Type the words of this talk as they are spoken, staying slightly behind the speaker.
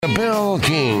Bill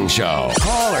King Show.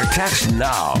 Call or text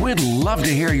now. We'd love to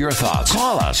hear your thoughts.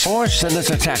 Call us or send us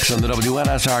a text on the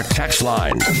WNSR text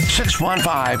line.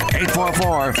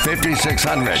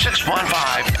 615-844-5600.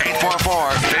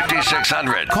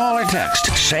 615-844-5600. Call or text.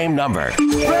 Same number.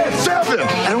 Red 7!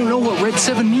 I don't know what Red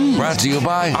 7 means. Brought to you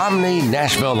by Omni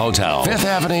Nashville Hotel, 5th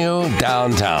Avenue,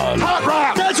 downtown. Hot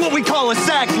rock! That's what we call a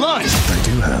sack lunch. I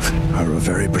do have a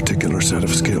very particular set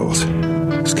of skills.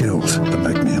 Skills that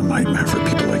make me a nightmare for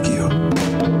people like you.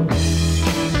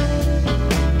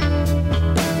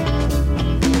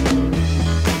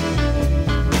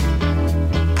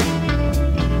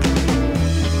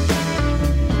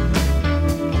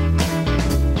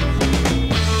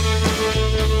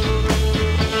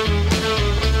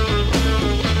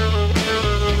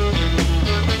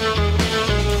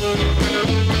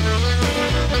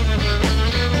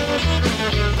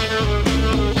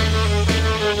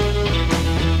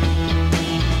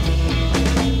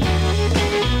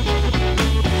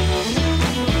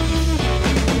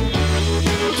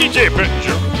 TJ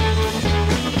Pittenger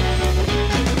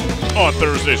on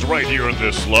Thursdays right here in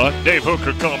this slot. Dave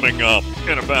Hooker coming up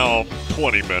in about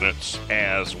 20 minutes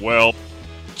as well.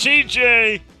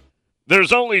 TJ,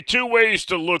 there's only two ways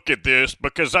to look at this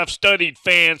because I've studied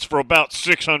fans for about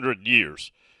 600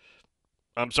 years.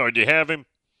 I'm sorry, do you have him?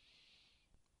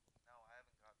 No, I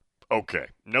haven't got him. Okay,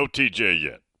 no TJ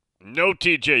yet. No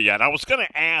TJ yet. I was going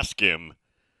to ask him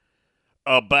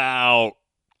about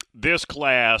this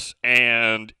class,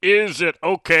 and is it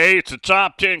okay, it's a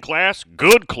top 10 class,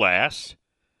 good class,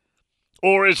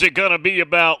 or is it going to be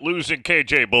about losing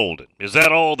KJ Bolden? Is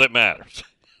that all that matters?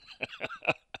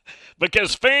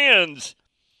 Because fans,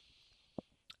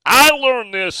 I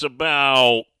learned this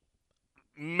about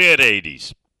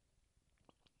mid-'80s.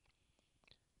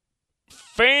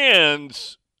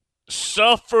 Fans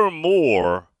suffer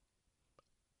more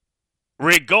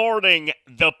regarding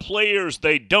the players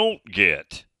they don't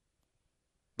get.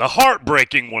 The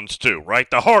heartbreaking ones too, right?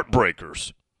 The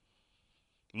heartbreakers.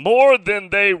 More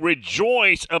than they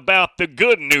rejoice about the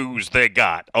good news they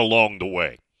got along the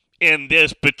way in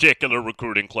this particular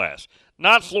recruiting class.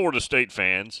 Not Florida State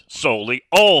fans solely,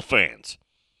 all fans.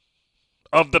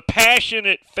 Of the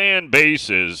passionate fan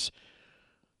bases,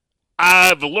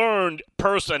 I've learned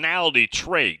personality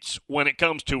traits when it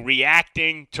comes to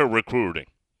reacting to recruiting.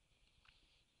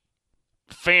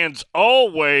 Fans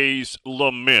always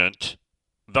lament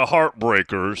the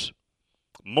heartbreakers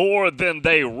more than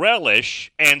they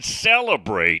relish and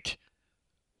celebrate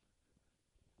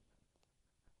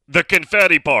the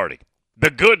confetti party, the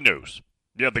good news.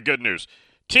 Yeah, the good news.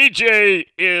 TJ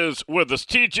is with us.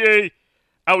 TJ,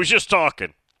 I was just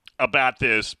talking about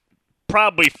this.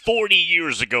 Probably 40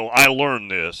 years ago, I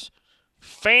learned this.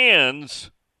 Fans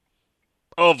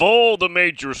of all the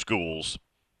major schools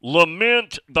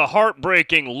lament the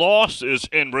heartbreaking losses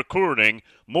in recruiting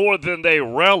more than they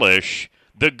relish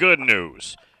the good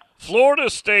news. Florida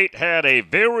State had a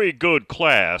very good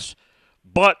class,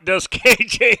 but does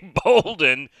KJ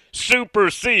Bolden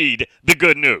supersede the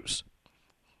good news?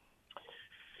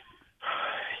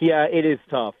 Yeah, it is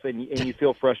tough, and you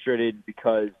feel frustrated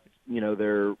because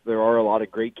there are a lot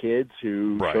of great kids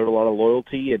who showed a lot of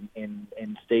loyalty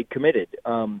and stayed committed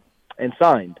and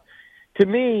signed. To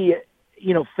me,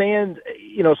 fans,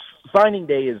 signing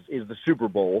day is the Super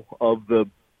Bowl of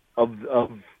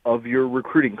your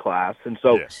recruiting class, and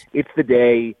so it's the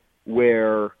day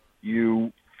where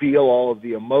you feel all of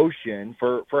the emotion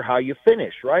for how you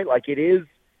finish, right? Like it is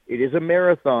a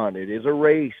marathon, it is a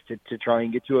race to try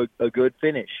and get to a good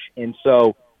finish, and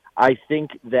so I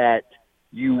think that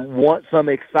you want some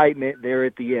excitement there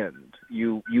at the end.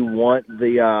 You want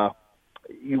the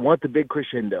big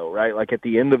crescendo, right? Like at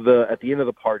the end of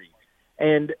the party.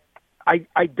 And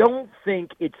I don't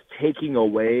think it's taking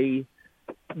away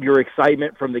your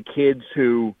excitement from the kids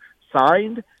who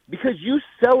signed because you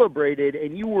celebrated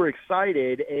and you were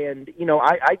excited. And,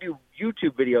 I do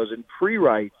YouTube videos and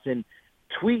pre-writes and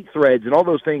tweet threads and all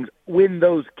those things when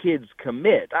those kids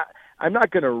commit. I'm not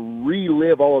going to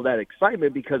relive all of that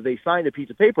excitement because they signed a piece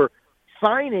of paper.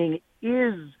 Signing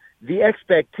is the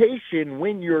expectation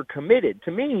when you're committed.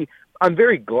 To me, I'm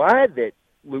very glad that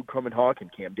Luke Kromenhoek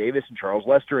and Cam Davis and Charles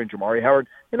Lester and Jamari Howard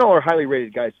and all our highly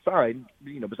rated guys signed,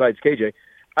 besides KJ.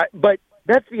 But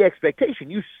that's the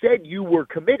expectation. You said you were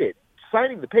committed.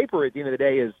 Signing the paper at the end of the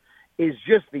day is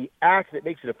just the act that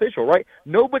makes it official, right?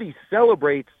 Nobody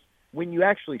celebrates when you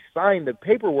actually sign the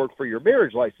paperwork for your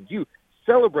marriage license. You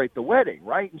celebrate the wedding,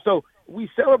 right? And so we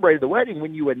celebrated the wedding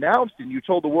when you announced and you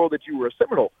told the world that you were a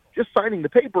Seminole. Just signing the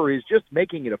paper is just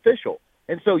making it official.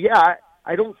 And so,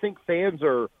 I don't think fans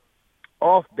are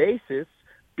off basis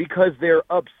because they're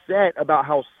upset about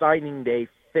how signing day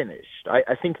finished.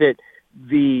 I think that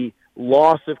the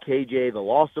loss of KJ, the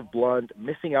loss of Blunt,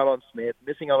 missing out on Smith,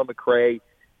 missing out on McCray,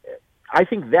 I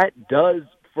think that does,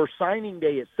 for signing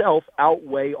day itself,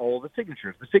 outweigh all of the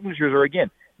signatures. The signatures are, again,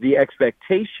 the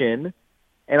expectation,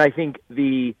 and I think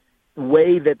the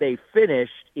way that they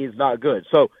finished is not good.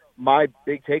 So my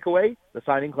big takeaway, the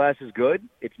signing class is good.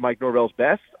 It's Mike Norvell's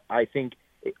best. I think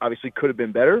it obviously could have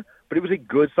been better, but it was a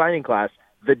good signing class.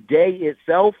 The day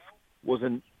itself was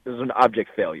an object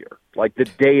failure. Like, the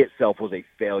day itself was a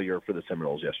failure for the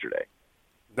Seminoles yesterday.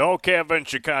 No, Kevin,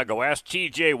 Chicago. Ask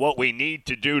TJ what we need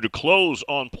to do to close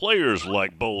on players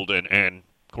like Bolden and,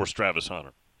 of course, Travis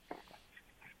Hunter.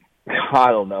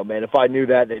 I don't know, man. If I knew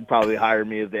that, they'd probably hire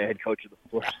me as the head coach of the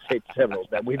Florida State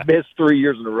Seminoles. Man, we've missed 3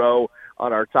 years in a row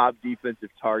on our top defensive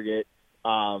target,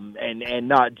 and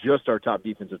not just our top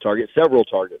defensive target, several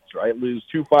targets, right? Lose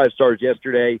 2 5-stars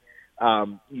yesterday.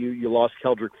 You lost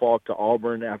Keldrick Falk to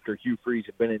Auburn after Hugh Freeze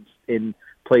had been in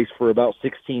place for about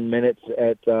 16 minutes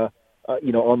at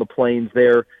on the Plains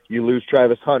there. You lose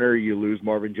Travis Hunter. You lose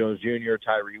Marvin Jones Jr.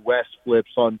 Tyree West flips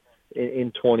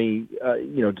in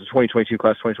 2022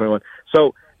 class 2021.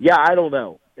 So, yeah, I don't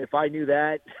know. If I knew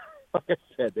that, like I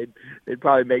said, they'd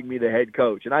probably make me the head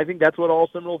coach. And I think that's what all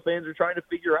Seminole fans are trying to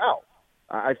figure out.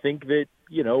 I think that,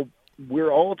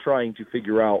 we're all trying to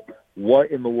figure out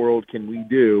what in the world can we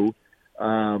do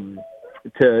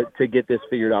to get this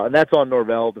figured out. And that's on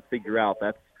Norvell to figure out.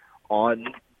 That's on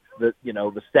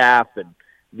the staff and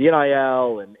the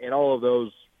NIL and all of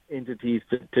those entities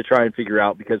to try and figure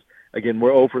out, because again,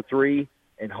 we're 0 for 3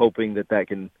 and hoping that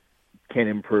can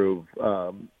improve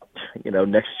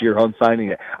next year on signing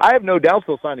it. I have no doubt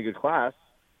they'll sign a good class.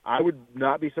 I would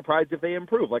not be surprised if they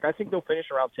improve. Like, I think they'll finish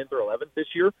around 10th or 11th this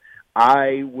year.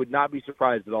 I would not be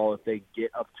surprised at all if they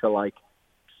get up to like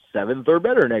 7th or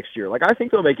better next year. Like, I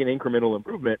think they'll make an incremental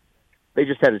improvement. They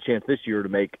just had a chance this year to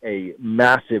make a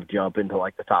massive jump into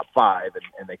like the top 5,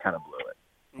 and they kind of blew it.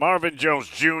 Marvin Jones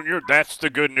Jr., that's the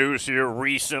good news here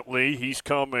recently. He's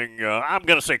coming, I'm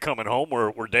going to say coming home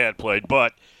where Dad played,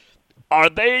 but are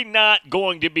they not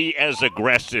going to be as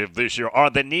aggressive this year? Are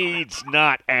the needs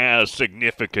not as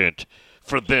significant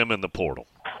for them in the portal?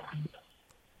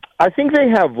 I think they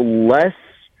have less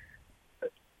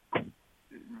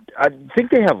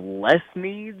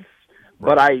needs,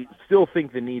 but I still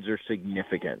think the needs are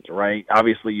significant, right?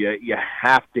 Obviously, you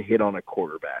have to hit on a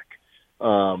quarterback.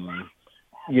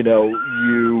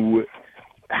 You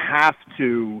have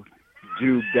to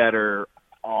do better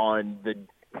on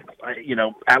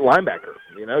at linebacker.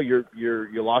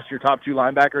 You lost your top 2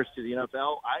 linebackers to the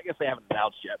NFL. I guess they haven't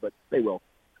announced yet, but they will.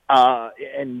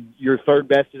 And your third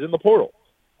best is in the portal.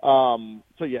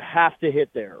 So you have to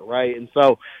hit there, right? And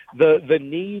so the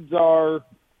needs are,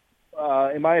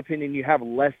 in my opinion, you have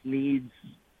less needs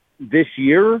this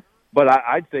year, but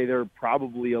I'd say they're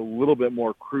probably a little bit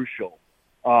more crucial.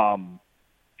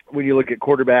 When you look at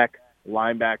quarterback,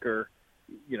 linebacker,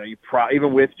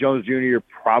 even with Jones Jr., you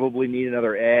probably need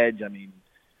another edge. I mean,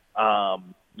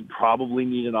 you probably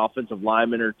need an offensive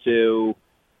lineman or 2.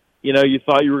 You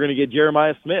thought you were going to get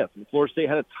Jeremiah Smith. And Florida State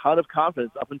had a ton of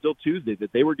confidence up until Tuesday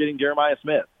that they were getting Jeremiah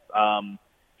Smith.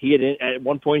 At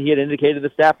one point he had indicated to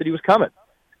the staff that he was coming.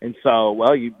 And so,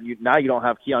 well, now you don't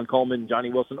have Keon Coleman, Johnny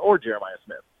Wilson, or Jeremiah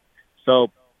Smith.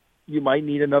 So you might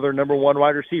need another number 1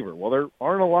 wide receiver. Well, there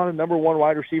aren't a lot of number 1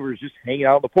 wide receivers just hanging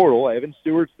out in the portal. Evan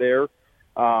Stewart's there,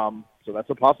 so that's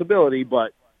a possibility.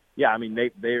 But yeah, I mean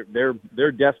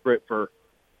they're desperate for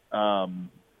a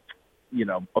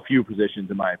few positions,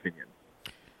 in my opinion.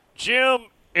 Jim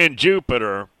in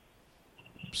Jupiter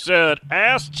said,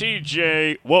 ask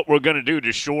TJ what we're going to do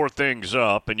to shore things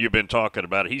up, and you've been talking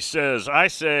about it. He says, I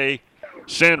say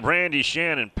send Randy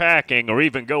Shannon packing, or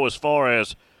even go as far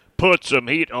as put some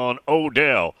heat on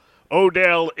Odell.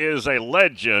 Odell is a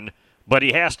legend, but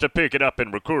he has to pick it up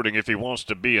in recruiting if he wants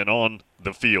to be an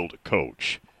on-the-field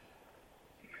coach.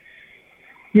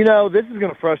 This is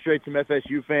going to frustrate some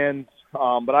FSU fans,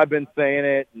 but I've been saying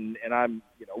it, and I'm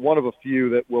one of a few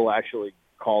that will actually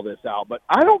call this out. But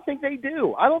I don't think they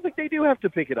do. I don't think they do have to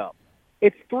pick it up.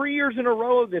 It's 3 years in a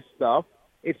row of this stuff.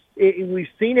 We've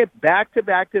seen it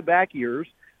back-to-back years.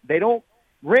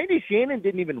 Randy Shannon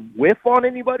didn't even whiff on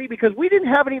anybody because we didn't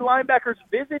have any linebackers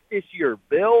visit this year,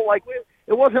 Bill.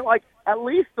 It wasn't like at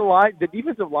least the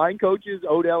defensive line coaches,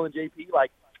 Odell and JP,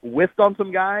 whiffed on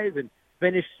some guys and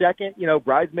finished second,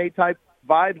 bridesmaid type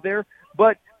vibes there.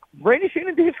 But Randy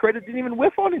Shannon, to his credit, didn't even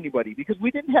whiff on anybody because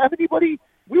we didn't have anybody.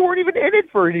 We weren't even in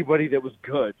it for anybody that was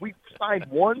good. We signed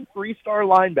 1 3-star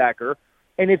linebacker,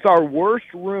 and it's our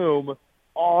worst room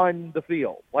on the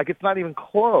field. It's not even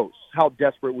close how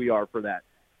desperate we are for that.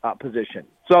 position.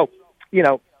 So,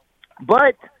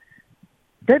 but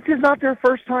this is not their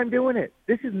first time doing it.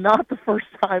 This is not the first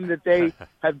time that they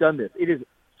have done this. It is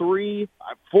 3,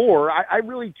 4. I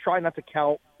really try not to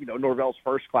count, Norvell's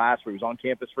first class where he was on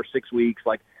campus for 6 weeks.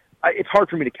 It's hard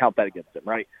for me to count that against him,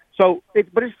 right? So,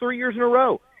 but it's 3 years in a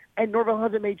row, and Norvell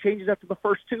hasn't made changes after the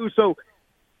first 2. So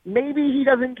maybe he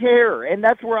doesn't care, and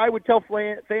that's where I would tell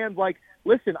fans,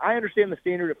 listen, I understand the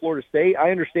standard at Florida State. I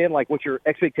understand what your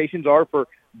expectations are for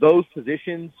those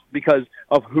positions because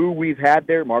of who we've had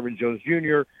there, Marvin Jones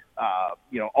Jr.,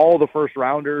 all the first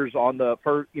rounders on the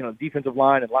first, defensive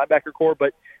line and linebacker core.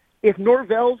 But if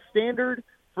Norvell's standard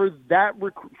for that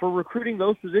for recruiting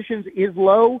those positions is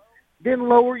low, then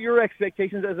lower your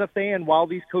expectations as a fan while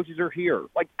these coaches are here.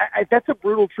 That's a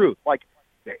brutal truth.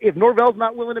 If Norvell's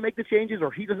not willing to make the changes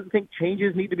or he doesn't think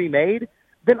changes need to be made,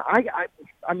 then I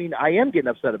am getting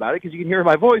upset about it because you can hear in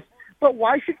my voice. But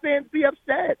why should fans be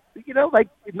upset?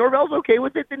 If Norvell's okay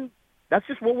with it, then that's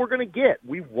just what we're going to get.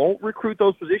 We won't recruit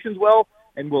those positions well,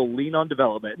 and we'll lean on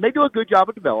development. And they do a good job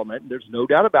of development. There's no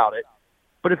doubt about it.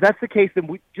 But if that's the case, then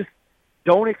we just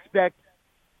don't expect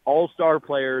all-star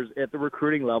players at the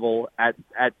recruiting level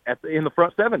in the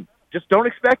front 7. Just don't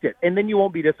expect it, and then you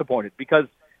won't be disappointed because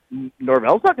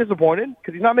Norvell's not disappointed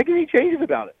because he's not making any changes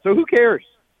about it. So who cares?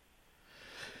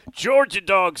 Georgia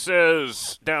Dog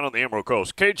says, down on the Emerald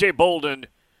Coast, KJ Bolden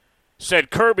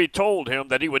said Kirby told him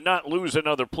that he would not lose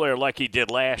another player like he did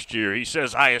last year. He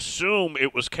says, I assume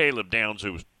it was Caleb Downs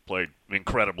who played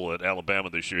incredible at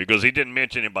Alabama this year. He goes, he didn't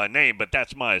mention him by name, but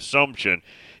that's my assumption.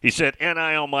 He said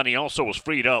NIL money also was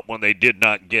freed up when they did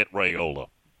not get Raiola.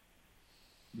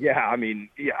 Yeah,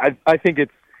 I think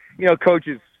it's,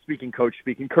 coaches coach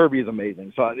speaking, Kirby is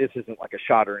amazing. So this isn't like a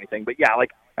shot or anything. But yeah,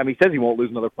 he says he won't lose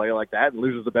another player like that and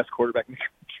loses the best quarterback in the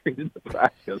country in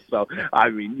Nebraska. So, I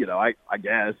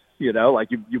guess,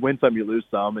 you win some, you lose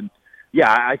some. And yeah,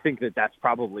 I think that's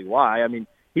probably why.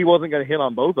 He wasn't going to hit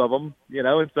on both of them,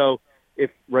 and so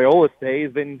if Raiola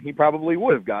stays, then he probably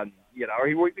would have gotten, or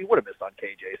he would have missed on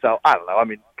KJ. So I don't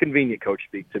know. Convenient coach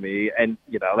speak to me. And,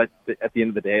 that's at the end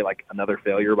of the day, another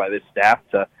failure by this staff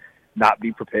to not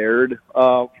be prepared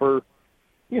for,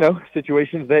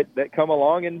 situations that come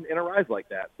along and arise like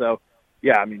that. So,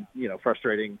 yeah,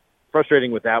 frustrating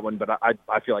with that one, but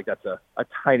I feel like that's a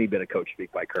tiny bit of coach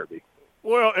speak by Kirby.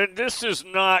 Well, and this is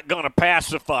not going to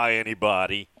pacify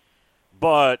anybody,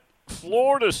 but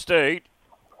Florida State,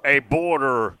 a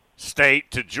border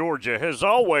state to Georgia, has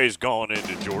always gone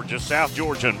into Georgia, South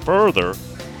Georgia and further.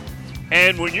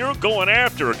 And when you're going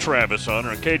after a Travis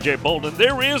Hunter and K.J. Bolden,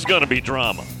 there is going to be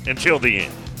drama until the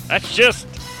end. That's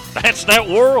that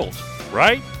world,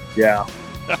 right? Yeah,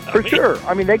 for sure.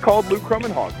 They called Luke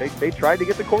Krummenhoek. They tried to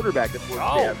get the quarterback that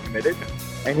was committed,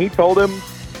 and he told him,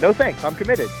 no thanks, I'm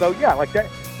committed. So, yeah, that,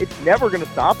 it's never going to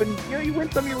stop. And, you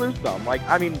win some, you lose some. In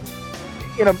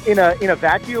a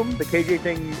vacuum, the KJ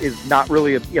thing is not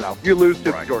really you lose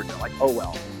to Georgia. Oh,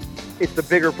 well. It's the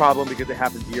bigger problem because it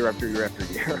happens year after year after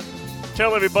year.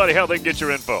 Tell everybody how they can get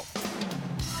your info.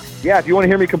 Yeah, if you want to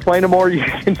hear me complain more, you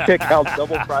can check out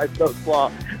Double Fried Toast Law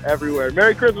everywhere.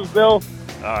 Merry Christmas, Bill.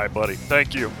 All right, buddy.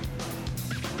 Thank you.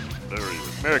 There he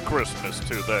is. Merry Christmas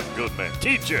to that good man.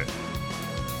 TJ.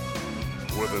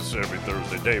 With us every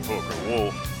Thursday. Dave Hooker.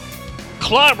 We'll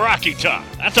climb Rocky Top.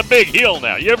 That's a big hill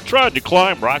now. You ever tried to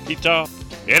climb Rocky Top?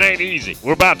 It ain't easy.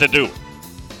 We're about to do it.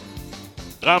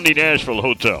 Omni Nashville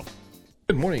Hotel.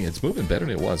 Good morning. It's moving better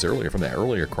than it was earlier from that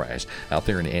earlier crash out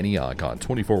there in Antioch on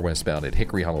 24 westbound at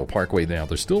Hickory Hollow Parkway. Now,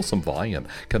 there's still some volume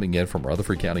coming in from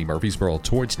Rutherford County, Murfreesboro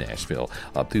towards Nashville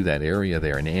up through that area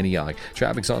there in Antioch.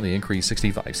 Traffic's on the increase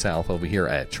 65 south over here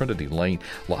at Trinity Lane.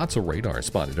 Lots of radar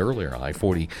spotted earlier.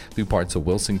 I-40 through parts of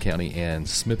Wilson County and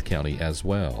Smith County as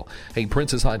well. Hey,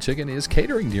 Prince's Hot Chicken is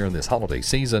catering during this holiday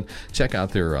season. Check out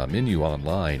their menu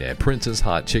online at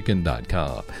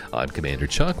princeshotchicken.com. I'm Commander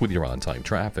Chuck with your on-time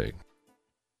traffic.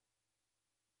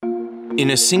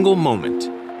 In a single moment,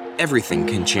 everything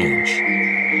can change.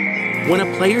 When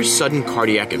a player's sudden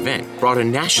cardiac event brought a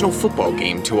national football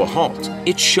game to a halt,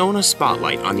 it shone a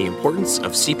spotlight on the importance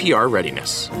of CPR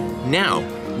readiness. Now,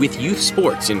 with youth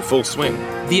sports in full swing,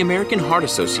 the American Heart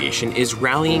Association is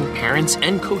rallying parents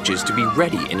and coaches to be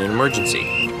ready in an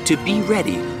emergency. To be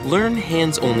ready, learn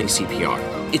hands-only CPR.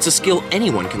 It's a skill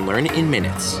anyone can learn in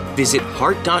minutes. Visit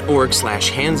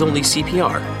heart.org/hands-only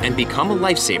CPR and become a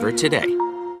lifesaver today.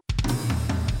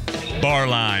 Bar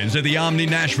Lines at the Omni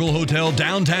Nashville Hotel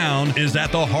downtown is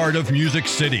at the heart of Music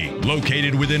City.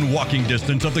 Located within walking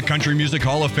distance of the Country Music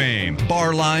Hall of Fame,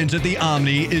 Bar Lines at the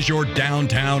Omni is your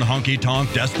downtown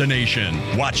honky-tonk destination.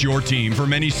 Watch your team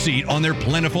from any seat on their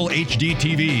plentiful HD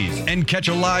TVs and catch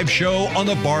a live show on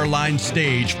the Bar Lines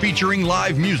stage featuring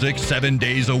live music 7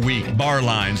 days a week. Bar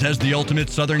Lines has the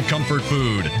ultimate Southern comfort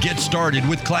food. Get started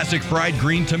with classic fried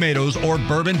green tomatoes or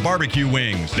bourbon barbecue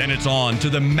wings. Then it's on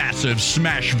to the massive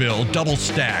Smashville double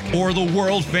stack or the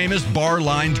world famous Bar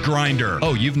Lines grinder.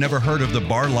 Oh, you've never heard of the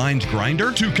Bar Lines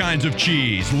grinder? 2 kinds of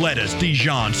cheese, lettuce,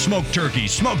 Dijon, smoked turkey,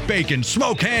 smoked bacon,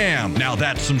 smoked ham. Now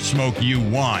that's some smoke you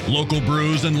want. Local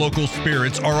brews and local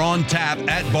spirits are on tap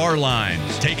at Bar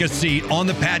Lines. Take a seat on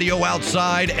the patio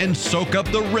outside and soak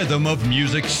up the rhythm of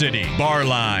Music City. Bar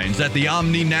Lines at the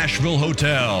Omni Nashville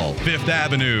Hotel, 5th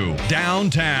Avenue,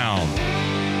 downtown.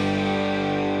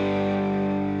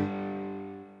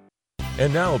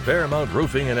 And now Paramount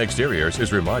Roofing and Exteriors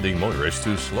is reminding motorists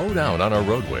to slow down on our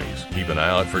roadways. Keep an eye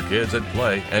out for kids at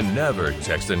play and never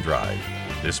text and drive.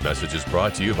 This message is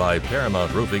brought to you by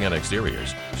Paramount Roofing and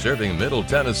Exteriors, serving Middle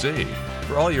Tennessee.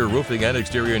 For all your roofing and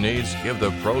exterior needs, give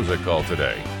the pros a call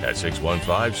today at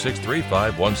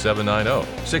 615-635-1790.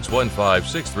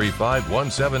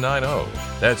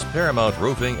 615-635-1790. That's Paramount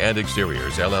Roofing and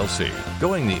Exteriors, LLC.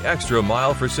 Going the extra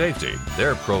mile for safety.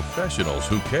 They're professionals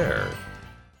who care.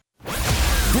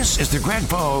 This is the Greg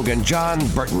Vogue and John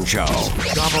Burton Show.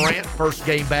 John Morant, first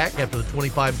game back after the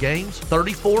 25 games,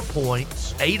 34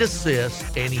 points, 8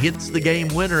 assists, and he hits the game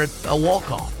winner at a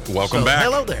walk-off. Welcome back.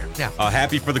 Hello there. Yeah.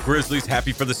 Happy for the Grizzlies,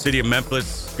 happy for the city of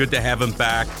Memphis. Good to have him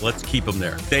back. Let's keep him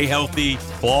there. Stay healthy,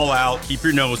 ball out, keep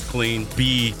your nose clean,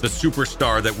 be the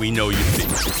superstar that we know you to be.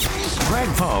 Greg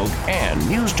Vogue and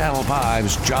News Channel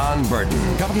 5's John Burton,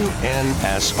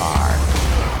 WNSR,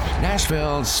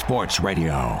 Nashville Sports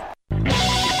Radio.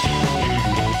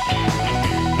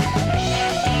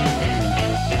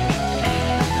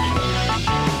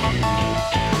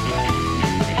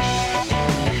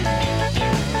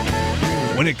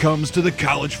 When it comes to the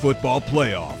college football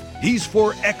playoff, he's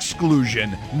for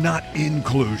exclusion, not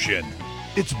inclusion.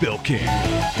 It's Bill King.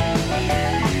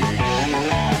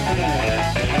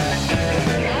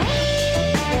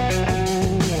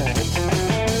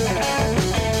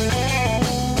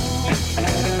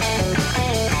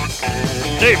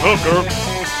 Dave Hooker,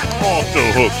 Off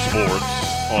the Hook Sports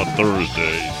on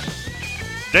Thursdays.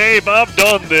 Dave, I've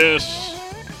done this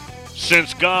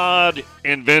since God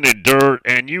invented dirt,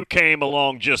 and you came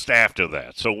along just after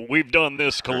that. So we've done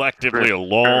this collectively a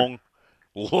long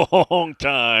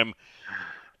time.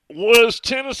 Is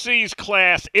Tennessee's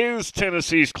class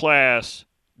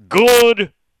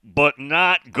good but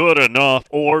not good enough,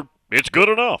 or it's good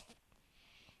enough?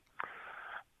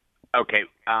 Okay,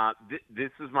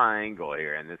 this is my angle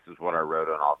here, and this is what I wrote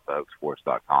on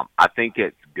offthehooksports.com. I think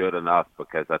it's good enough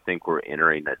because I think we're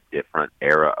entering a different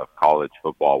era of college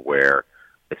football where,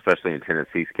 especially in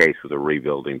Tennessee's case with a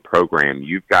rebuilding program,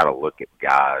 you've got to look at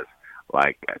guys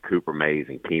like Cooper Mays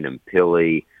and Keenan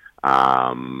Pili,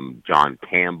 John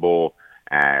Campbell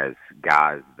as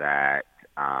guys that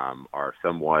are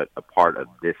somewhat a part of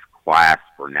this class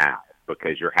for now,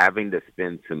 because you're having to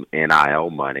spend some NIL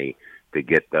money to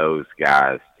get those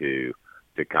guys to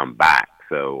come back.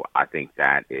 So I think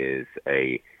that is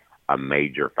a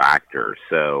major factor.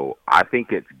 So I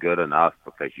think it's good enough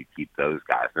because you keep those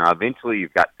guys. Now, eventually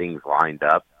you've got things lined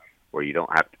up where you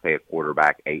don't have to pay a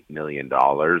quarterback $8 million,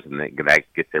 and that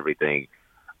gets everything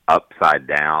upside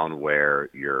down where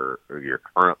your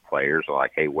current players are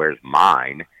like, hey, where's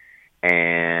mine?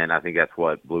 And I think that's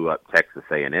what blew up Texas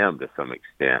A&M to some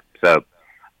extent. So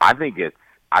I think it's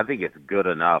good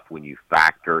enough when you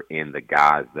factor in the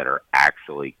guys that are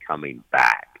actually coming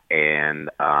back. And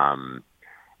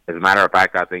as a matter of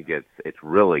fact, I think it's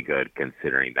really good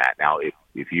considering that. Now,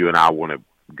 if you and I want to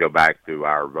go back to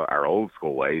our old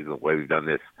school ways, the way we've done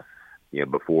this,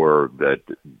 before the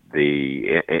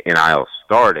NIL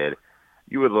started,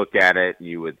 you would look at it and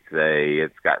you would say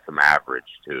it's got some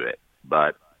average to it.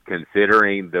 But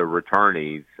considering the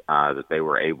returnees that they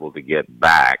were able to get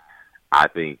back, I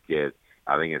think it's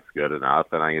good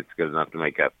enough, and I think it's good enough to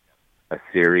make a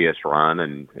serious run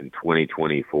in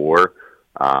 2024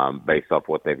 based off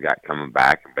what they've got coming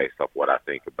back and based off what I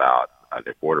think about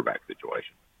their quarterback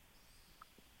situation.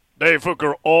 Dave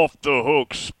Hooker, Off the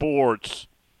Hook Sports.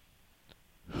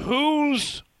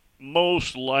 Who's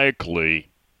most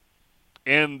likely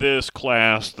in this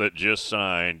class that just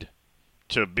signed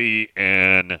to be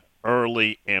an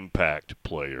early impact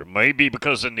player? Maybe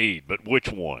because of need, but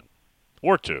which one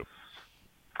or two?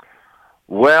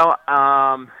 Well,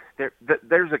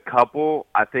 there's a couple.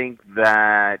 I think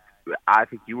that I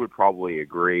think you would probably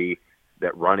agree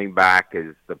that running back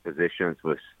is the position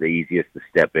that's the easiest to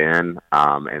step in,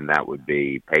 and that would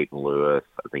be Peyton Lewis.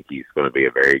 I think he's going to be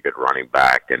a very good running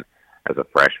back, and as a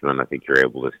freshman, I think you're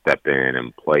able to step in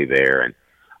and play there. And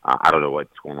I don't know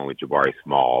what's going on with Jabari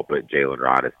Small, but Jalen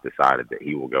Wright has decided that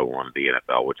he will go on to the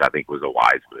NFL, which I think was a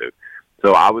wise move.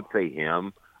 So I would say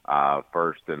him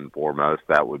first and foremost.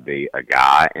 That would be a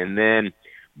guy. And then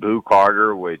Boo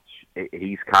Carter, which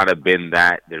he's kind of been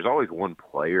that. There's always one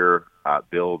player,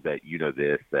 Bill, that you know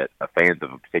this, that fans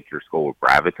of a particular school would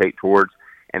gravitate towards,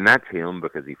 and that's him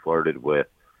because he flirted with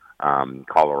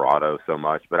Colorado so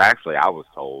much. But actually, I was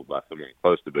told by someone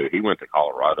close to Boo, he went to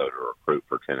Colorado to recruit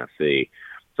for Tennessee.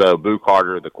 So Boo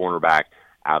Carter, the cornerback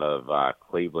out of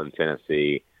Cleveland,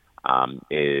 Tennessee,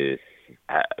 is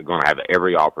going to have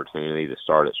every opportunity to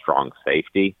start at strong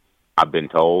safety, I've been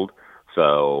told.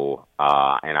 So,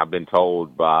 and I've been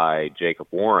told by Jacob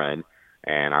Warren,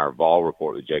 and our Vol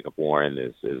report with Jacob Warren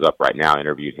is up right now. I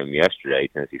interviewed him yesterday,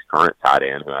 Tennessee's current tight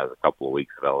end, who has a couple of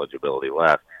weeks of eligibility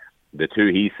left. The two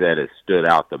he said has stood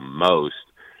out the most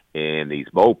in these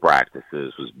bowl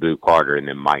practices was Boo Carter and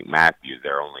then Mike Matthews.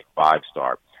 They're only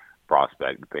 5-star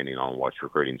prospect, depending on which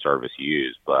recruiting service you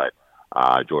use. But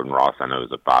Jordan Ross, I know,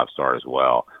 is a 5-star as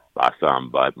well by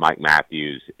some. But Mike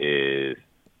Matthews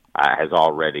has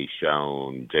already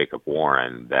shown Jacob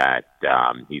Warren that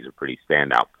he's a pretty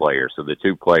standout player. So the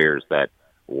two players that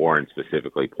Warren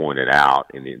specifically pointed out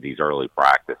in these early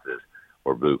practices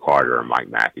were Boo Carter and Mike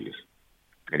Matthews.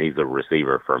 And he's a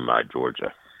receiver from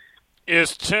Georgia.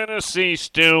 Is Tennessee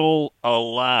still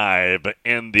alive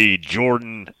in the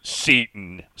Jordan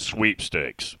Seaton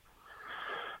sweepstakes?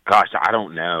 Gosh, I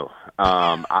don't know.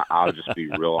 I'll just be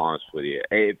real honest with you.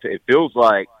 It feels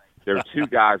like there are two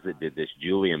guys that did this.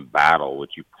 Julian Battle,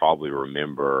 which you probably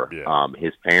remember. Yeah.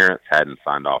 His parents hadn't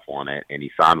signed off on it, and he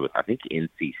signed with, I think,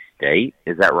 NC State.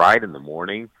 Is that right, in the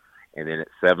morning? And then at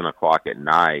 7 o'clock at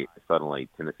night, suddenly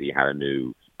Tennessee had a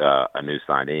new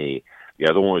signee. The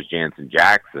other one was Jansen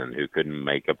Jackson, who couldn't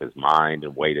make up his mind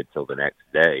and waited till the next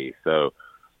day. So,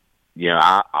 you know,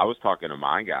 I was talking to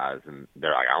my guys, and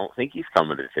they're like, I don't think he's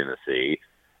coming to Tennessee.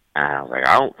 And I was like,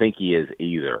 I don't think he is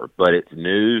either, but it's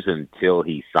news until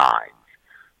he signs.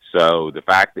 So the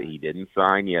fact that he didn't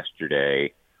sign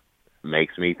yesterday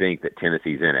makes me think that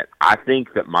Tennessee's in it. I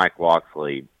think that Mike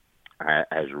Locksley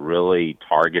has really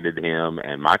targeted him,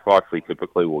 and Mike Locksley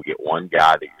typically will get one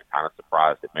guy that you're kind of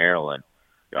surprised at Maryland.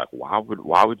 You're like,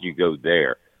 why would you go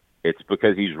there? It's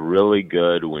because he's really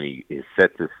good when he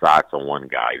sets his sights on one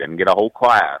guy. He doesn't get a whole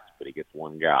class, but he gets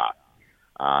one guy.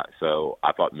 So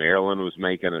I thought Maryland was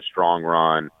making a strong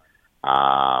run.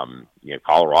 You know,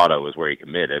 Colorado is where he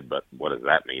committed, but what does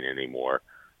that mean anymore?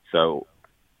 So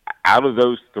out of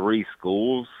those three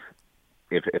schools,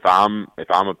 if I'm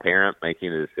a parent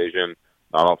making a decision,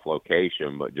 not off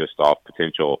location, but just off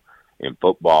potential in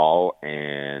football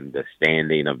and the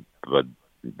standing of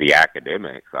the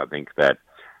academics, I think that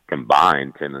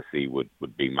combined Tennessee would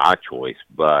be my choice.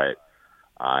 But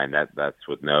and that's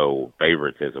with no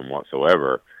favoritism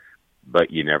whatsoever.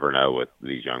 But you never know with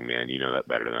these young men. You know that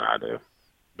better than I do.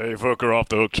 Dave Hooker, Off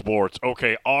the Hook Sports.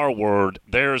 Okay, our word.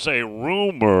 There's a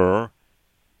rumor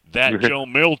that Joe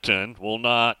Milton will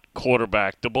not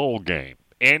quarterback the bowl game.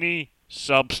 Any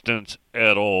substance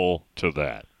at all to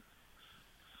that?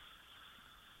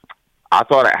 I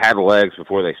thought it had legs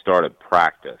before they started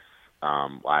practice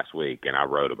last week, and I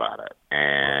wrote about it.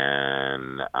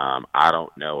 And I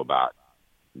don't know about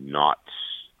not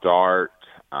start.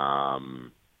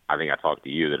 I think I talked to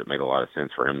you that it made a lot of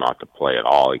sense for him not to play at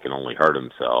all. He can only hurt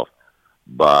himself.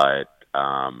 But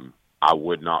I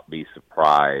would not be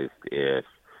surprised if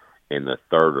in the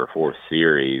third or fourth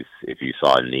series, if you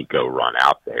saw Nico run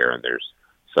out there and there's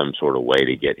some sort of way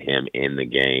to get him in the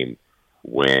game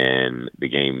when the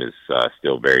game is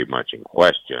still very much in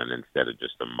question instead of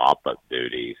just a mop-up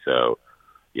duty. So,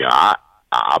 you know,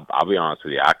 I'll be honest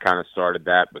with you. I kind of started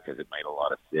that because it made a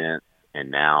lot of sense,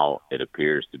 and now it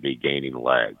appears to be gaining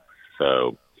legs.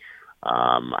 So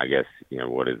I guess, you know,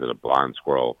 what is it? A blind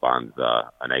squirrel finds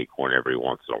an acorn every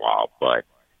once in a while. But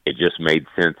it just made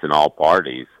sense in all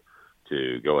parties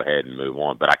to go ahead and move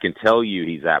on. But I can tell you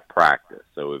he's at practice.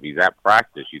 So if he's at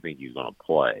practice, you think he's going to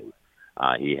play.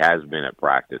 He has been at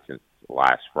practice since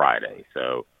last Friday.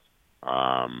 So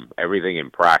everything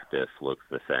in practice looks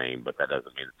the same, but that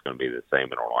doesn't mean it's going to be the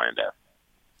same in Orlando.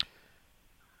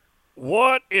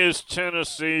 What is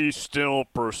Tennessee still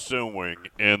pursuing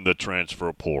in the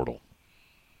transfer portal?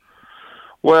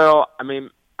 Well, I mean,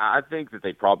 I think that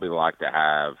they probably like to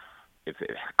have,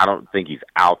 I don't think he's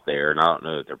out there, and I don't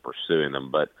know that they're pursuing them,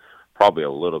 but probably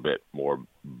a little bit more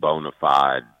bona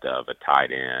fide of a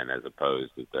tight end as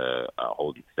opposed to the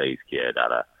Holden Stays kid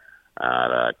out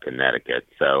of Connecticut.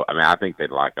 So, I mean, I think they'd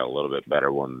like a little bit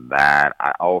better one than that.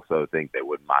 I also think they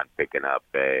wouldn't mind picking up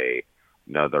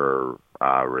another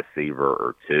receiver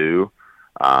or two.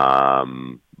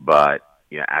 But,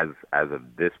 you know, as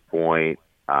of this point,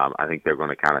 I think they're going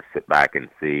to kind of sit back and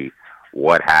see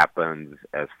what happens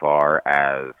as far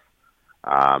as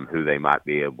who they might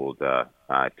be able to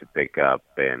pick up.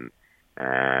 And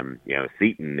you know,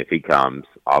 Seaton, if he comes,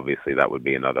 obviously that would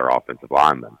be another offensive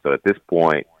lineman. So at this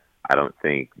point, I don't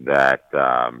think that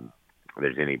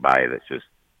there's anybody that's just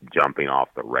jumping off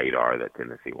the radar that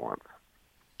Tennessee wants.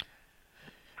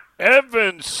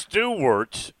 Evan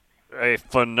Stewart, a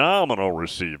phenomenal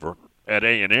receiver at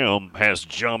A&M, has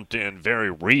jumped in very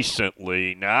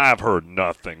recently. Now, I've heard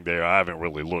nothing there. I haven't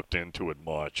really looked into it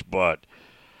much, but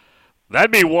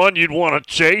that'd be one you'd want to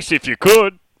chase if you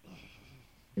could.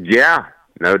 Yeah,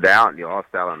 no doubt. You lost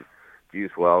out on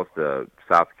Juice Wells to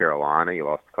South Carolina. You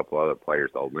lost a couple other players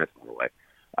to Ole Miss, by the way.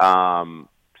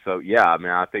 So, yeah, I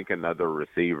mean, I think another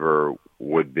receiver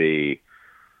would be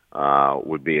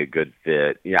a good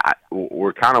fit. Yeah,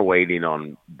 we're kind of waiting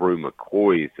on Brew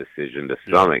McCoy's decision to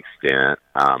some extent.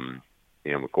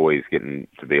 You know, McCoy's getting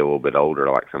to be a little bit older,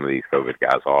 like some of these COVID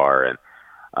guys are, and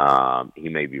he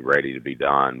may be ready to be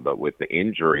done. But with the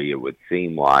injury, it would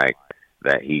seem like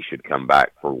that he should come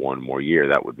back for one more year.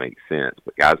 That would make sense.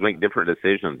 But guys make different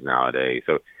decisions nowadays.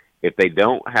 So if they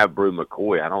don't have Brew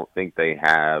McCoy, I don't think they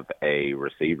have a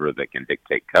receiver that can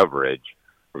dictate coverage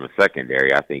from a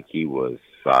secondary. I think he was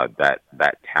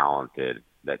that talented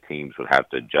that teams would have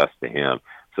to adjust to him.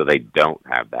 So they don't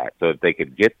have that. So if they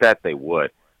could get that, they would.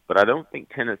 But I don't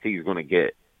think Tennessee is going to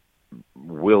get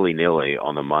willy-nilly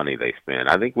on the money they spend.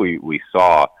 I think we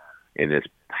saw in this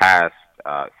past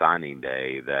signing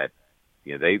day that,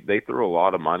 you know, they threw a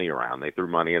lot of money around. They threw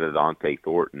money at Dante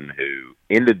Thornton, who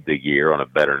ended the year on a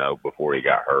better note before he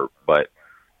got hurt. But,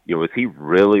 you know, was he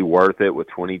really worth it with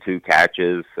 22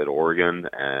 catches at Oregon?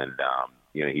 And,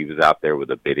 you know, he was out there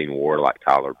with a bidding war like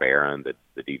Tyler Barron, the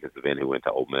defensive end who went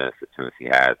to Ole Miss that Tennessee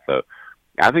had. So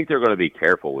I think they're going to be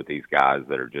careful with these guys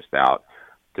that are just out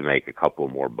to make a couple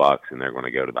more bucks, and they're going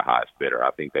to go to the highest bidder. I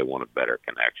think they want a better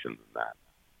connection than that.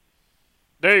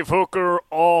 Dave Hooker,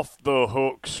 Off the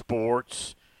Hook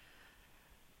Sports.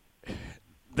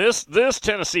 This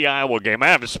Tennessee-Iowa game, I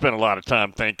haven't spent a lot of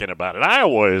time thinking about it.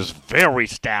 Iowa is very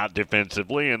stout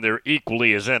defensively, and they're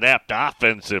equally as inept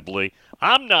offensively.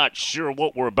 I'm not sure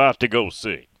what we're about to go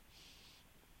see.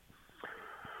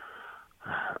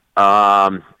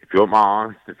 If you want my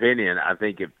honest opinion, I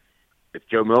think if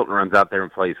Joe Milton runs out there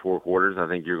and plays 4 quarters, I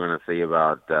think you're going to see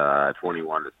about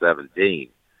 21-17.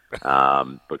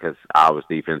 Because Iowa's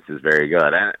defense is very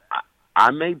good. And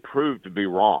I may prove to be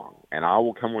wrong, and I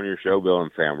will come on your show, Bill,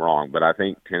 and say I'm wrong, but I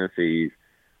think Tennessee's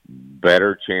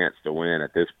better chance to win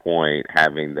at this point,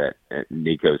 having that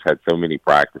Nico's had so many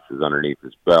practices underneath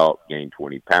his belt, gained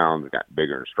 20 pounds, got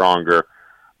bigger and stronger.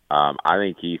 I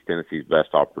think he's Tennessee's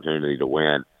best opportunity to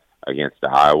win against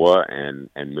Iowa and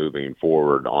moving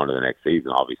forward on to the next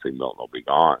season. Obviously, Milton will be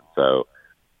gone. So,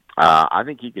 I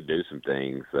think he could do some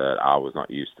things that I was not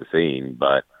used to seeing,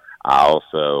 but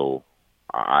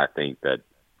I think that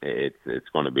it's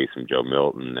going to be some Joe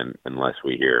Milton, and unless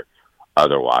we hear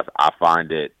otherwise. I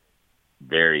find it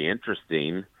very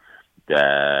interesting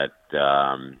that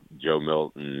Joe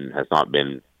Milton has not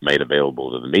been made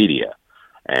available to the media,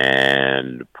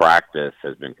 and practice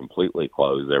has been completely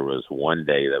closed. There was one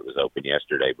day that was open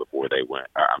yesterday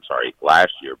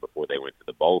last year before they went to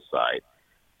the bowl site.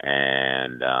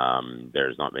 And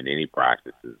there's not been any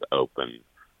practices open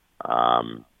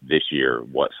this year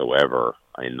whatsoever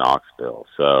in Knoxville.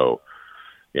 So,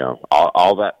 you know,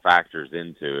 all that factors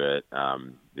into it.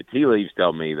 The tea leaves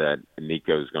tell me that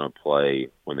Nico's going to play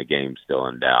when the game's still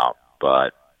in doubt,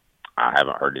 but I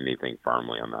haven't heard anything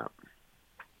firmly on that.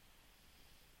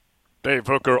 Dave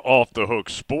Hooker, Off the Hook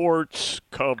Sports,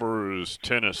 covers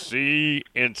Tennessee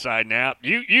inside and out.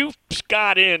 You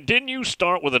got in. Didn't you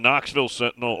start with the Knoxville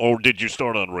Sentinel, or did you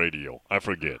start on radio? I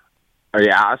forget.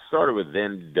 Yeah, I started with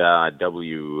then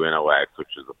WNOX,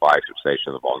 which is the flagship station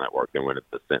of the Ball Network, then went to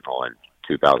the Sentinel in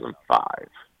 2005.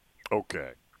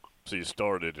 Okay. So you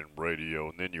started in radio,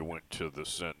 and then you went to the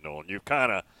Sentinel. And you've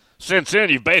kind of, since then,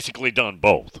 you've basically done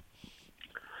both.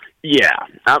 Yeah,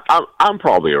 I'm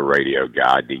probably a radio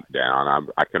guy deep down.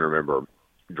 I can remember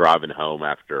driving home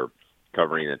after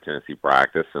covering a Tennessee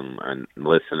practice and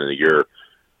listening to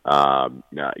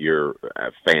your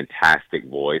fantastic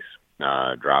voice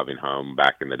driving home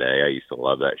back in the day. I used to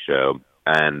love that show.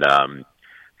 And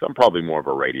So I'm probably more of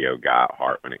a radio guy at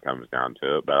heart when it comes down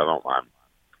to it, but I don't mind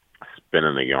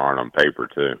spinning the yarn on paper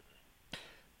too.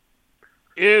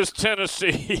 Is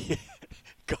Tennessee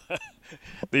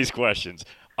these questions,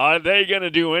 are they going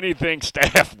to do anything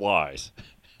staff-wise?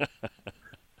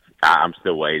 I'm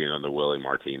still waiting on the Willie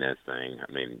Martinez thing.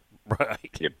 I mean, right.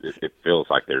 It feels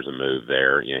like there's a move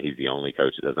there. You know, he's the only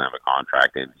coach that doesn't have a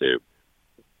contract into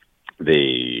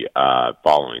the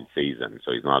following season,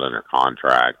 so he's not under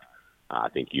contract. I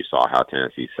think you saw how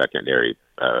Tennessee's secondary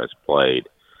has played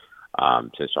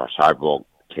since Josh Heupel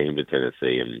came to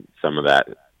Tennessee, and some of that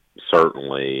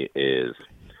certainly is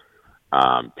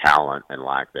talent and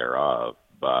lack thereof,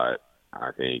 but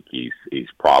I think he's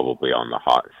probably on the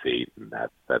hot seat, and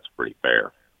that's pretty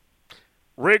fair.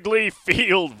 Wrigley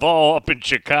Field ball up in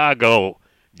Chicago.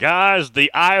 Guys, the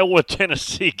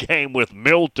Iowa-Tennessee game with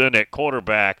Milton at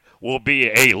quarterback will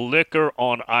be a liquor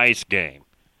on ice game.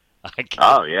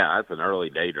 Oh, yeah, that's an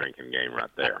early day drinking game right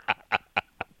there.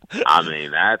 I mean,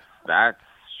 that's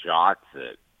shots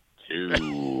at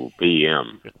 2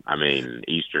 p.m. I mean,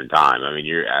 Eastern time. I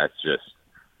mean, that's just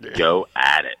go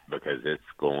at it because it's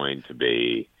going to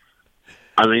be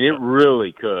 – I mean, it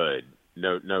really could.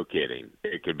 No kidding.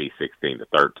 It could be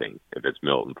 16-13 if it's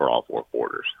Milton for all 4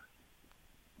 quarters.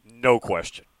 No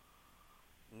question.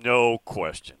 No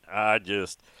question.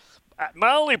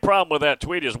 My only problem with that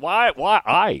tweet is why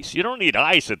ice? You don't need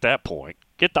ice at that point.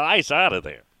 Get the ice out of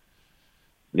there.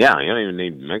 Yeah, you don't even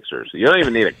need mixers. You don't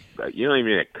even need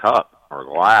a cup or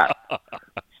glass. You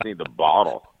just need the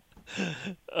bottle.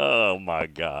 Oh my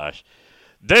gosh.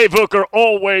 Dave Hooker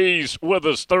always with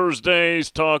us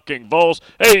Thursdays talking Vols.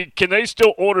 Hey, can they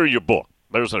still order your book?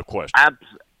 There's a question.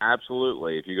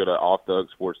 Absolutely. If you go to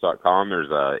offthehooksports.com,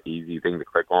 there's a easy thing to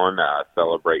click on,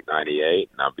 Celebrate 98,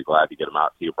 and I'll be glad to get them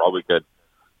out to you. Probably could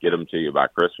get them to you by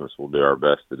Christmas. We'll do our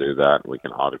best to do that, and we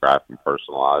can autograph and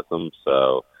personalize them.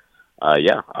 So,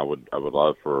 yeah, I would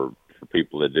love for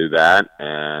people to do that.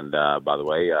 And, by the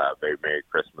way, very Merry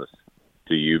Christmas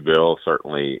to you, Bill.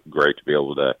 Certainly great to be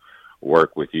able to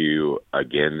work with you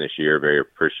again this year. Very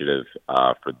appreciative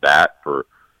for that, for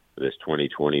this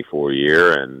 2024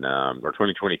 year, and or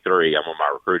 2023. I'm on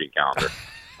my recruiting calendar.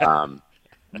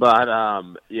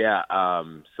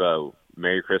 So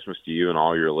Merry Christmas to you and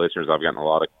all your listeners. I've gotten a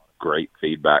lot of great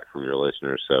feedback from your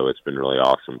listeners, so it's been really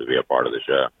awesome to be a part of the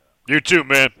show. You too,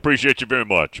 man. Appreciate you very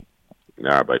much. All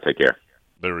right, buddy. Take care.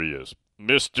 There he is,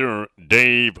 Mr.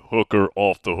 Dave Hooker,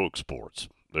 Off the Hook Sports.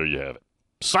 There you have it.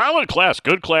 Solid class,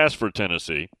 good class for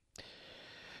Tennessee.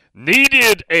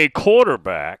 Needed a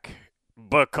quarterback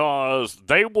because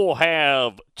they will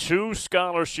have 2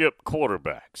 scholarship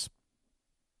quarterbacks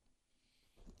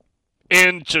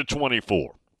into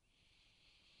 24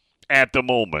 at the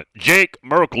moment. Jake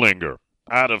Merklinger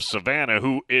out of Savannah,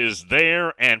 who is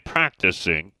there and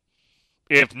practicing.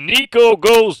 If Nico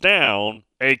goes down,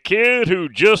 a kid who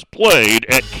just played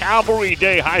at Calvary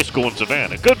Day High School in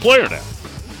Savannah, good player now,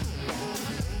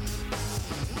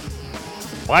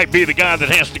 might be the guy that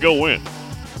has to go in.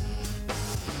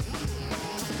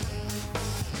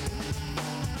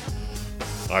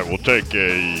 All right, we'll take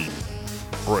a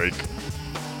break.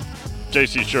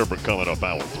 J.C. Sherman coming up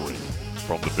hour 3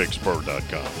 from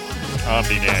thebigspur.com.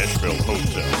 Omni Nashville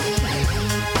Hotel.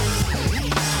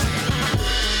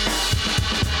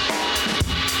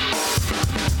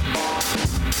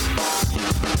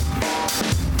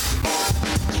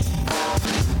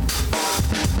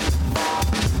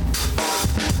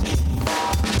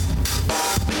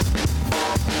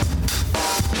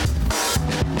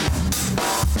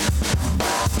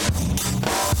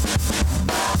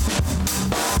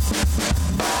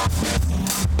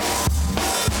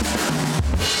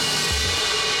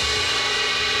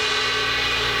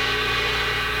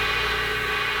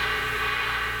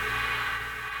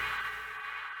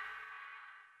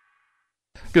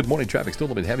 Good morning. Traffic still a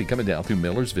little bit heavy coming down through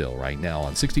Millersville right now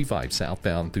on 65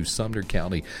 southbound through Sumner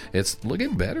County. It's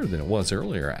looking better than it was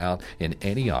earlier out in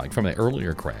Antioch from an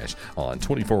earlier crash on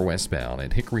 24 westbound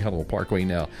at Hickory Hollow Parkway.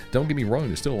 Now, don't get me wrong,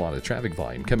 there's still a lot of traffic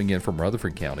volume coming in from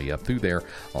Rutherford County up through there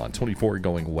on 24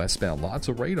 going westbound. Lots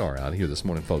of radar out here this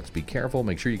morning, folks. Be careful.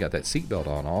 Make sure you got that seatbelt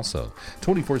on also.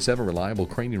 24/7 reliable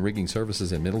crane and rigging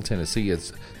services in Middle Tennessee.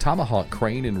 It's Tomahawk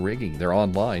Crane and Rigging. They're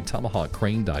online,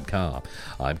 tomahawkcrane.com.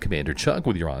 I'm Commander Chuck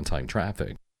with your on-time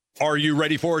traffic. Are you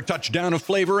ready for a touchdown of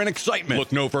flavor and excitement?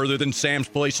 Look no further than Sam's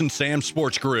Place and Sam's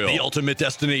Sports Grill, the ultimate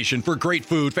destination for great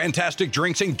food, fantastic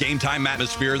drinks, and game time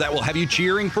atmosphere that will have you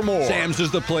cheering for more. Sam's is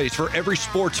the place for every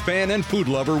sports fan and food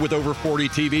lover with over 40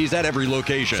 TVs at every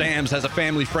location. Sam's has a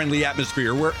family-friendly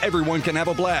atmosphere where everyone can have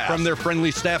a blast. From their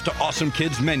friendly staff to awesome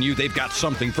kids menu, they've got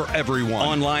something for everyone.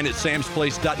 Online at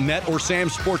samsplace.net or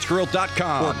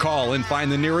samsportsgrill.com, or call and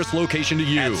find the nearest location to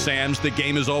you. At Sam's, the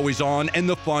game is always on and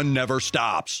the fun never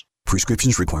stops.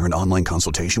 Prescriptions require an online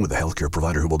consultation with a healthcare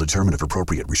provider who will determine if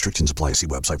appropriate. Restrictions apply. See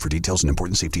website for details and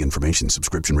important safety information.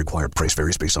 Subscription required. Price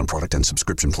varies based on product and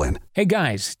subscription plan. Hey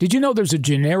guys, did you know there's a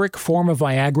generic form of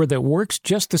Viagra that works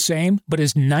just the same, but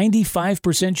is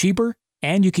 95% cheaper?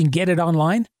 And you can get it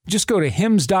online? Just go to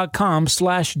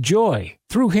hims.com/joy.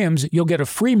 Through Hims, you'll get a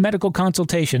free medical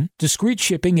consultation, discreet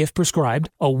shipping if prescribed,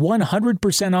 a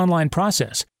 100% online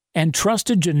process, and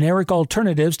trusted generic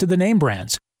alternatives to the name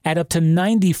brands at up to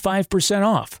 95%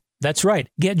 off. That's right,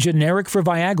 get generic for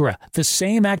Viagra, the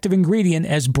same active ingredient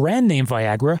as brand name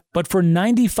Viagra, but for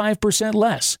 95%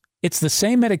 less. It's the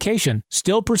same medication,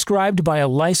 still prescribed by a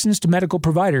licensed medical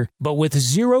provider, but with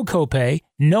zero copay,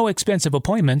 no expensive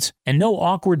appointments, and no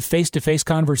awkward face-to-face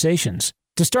conversations.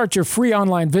 To start your free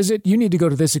online visit, you need to go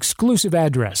to this exclusive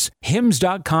address,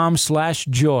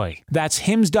 hims.com/joy. That's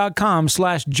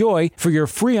hims.com/joy for your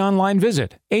free online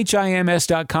visit.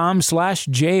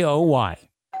 hims.com/joy.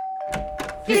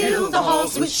 Fill the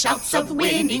halls with shouts of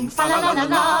winning, fa la la la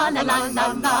la la la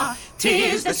la la.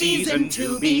 'Tis the season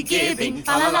to be giving,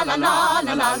 fa la la la la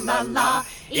la la la la.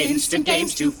 Instant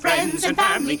games to friends and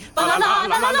family, fa la la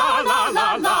la la la la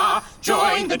la la.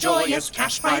 Join the joyous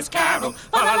cash prize carol,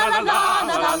 fa la la la la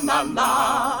la la la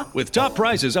la. With top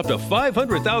prizes up to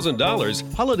 $500,000,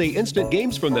 holiday instant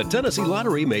games from the Tennessee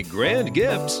Lottery make grand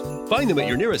gifts. Find them at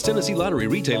your nearest Tennessee Lottery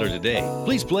retailer today.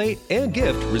 Please play and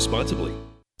gift responsibly.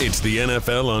 It's the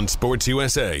NFL on Sports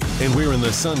USA, and we're in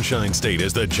the Sunshine State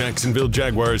as the Jacksonville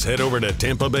Jaguars head over to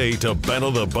Tampa Bay to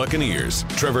battle the Buccaneers.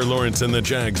 Trevor Lawrence and the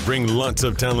Jags bring lots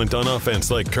of talent on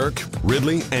offense like Kirk,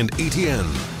 Ridley, and Etienne.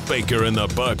 Baker and the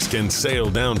Bucs can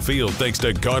sail downfield thanks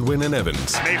to Godwin and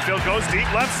Evans. Mayfield goes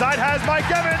deep, left side has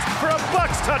Mike Evans for a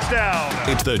Bucs touchdown.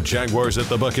 It's the Jaguars at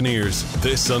the Buccaneers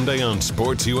this Sunday on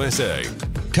Sports USA.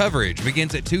 Coverage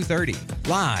begins at 2:30,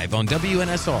 live on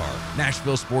WNSR,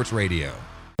 Nashville Sports Radio.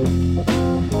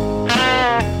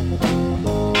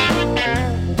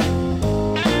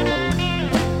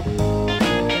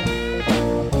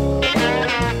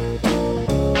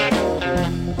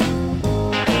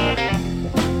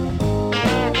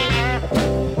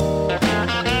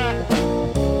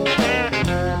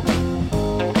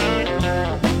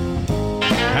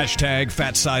 Hashtag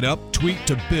Fat Side Up. Tweet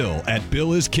to Bill at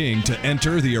Bill is King to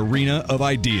enter the arena of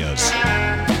ideas.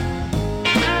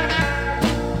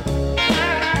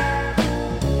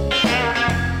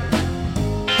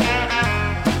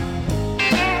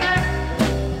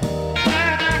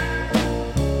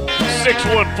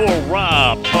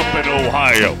 Rob up in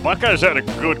Ohio. Buckeyes had a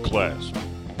good class.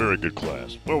 Very good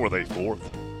class. Where were they, fourth?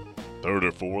 Third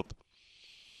or fourth?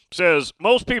 Says,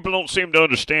 most people don't seem to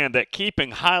understand that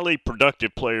keeping highly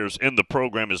productive players in the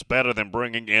program is better than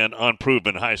bringing in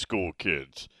unproven high school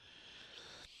kids.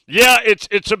 Yeah,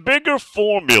 it's a bigger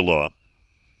formula.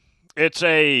 It's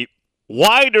a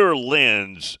wider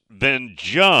lens than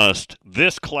just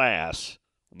this class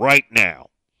right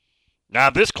now. Now,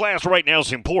 this class right now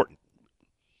is important.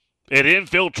 It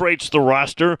infiltrates the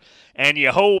roster, and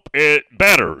you hope it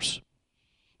betters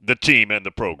the team and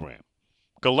the program,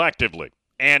 collectively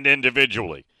and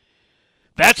individually.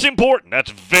 That's important.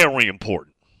 That's very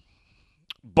important.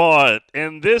 But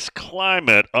in this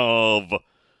climate of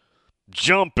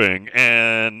jumping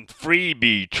and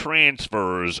freebie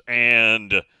transfers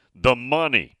and the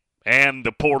money and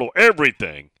the portal,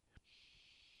 everything,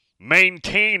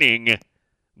 maintaining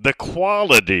the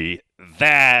quality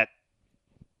that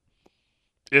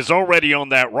is already on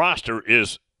that roster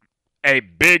is a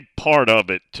big part of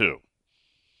it, too.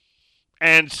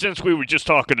 And since we were just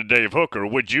talking to Dave Hooker,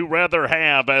 would you rather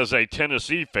have, as a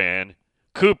Tennessee fan,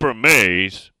 Cooper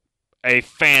Mays, a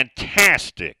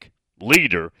fantastic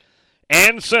leader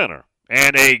and center,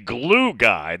 and a glue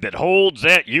guy that holds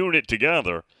that unit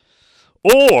together,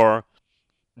 or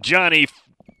Johnny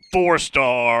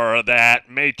Four-Star that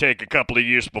may take a couple of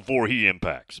years before he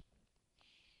impacts?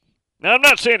 Now, I'm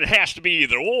not saying it has to be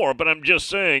either or, but I'm just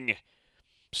saying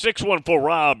 614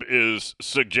 Rob is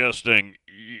suggesting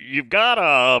you've got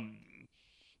to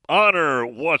honor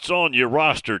what's on your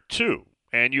roster, too,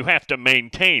 and you have to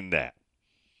maintain that.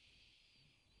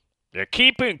 Yeah,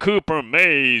 keeping Cooper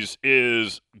Mays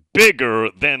is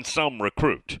bigger than some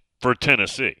recruit for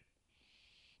Tennessee.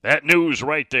 That news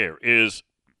right there is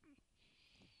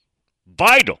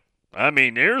vital. I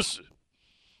mean, they're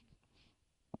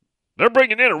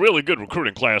bringing in a really good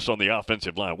recruiting class on the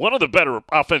offensive line. One of the better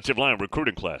offensive line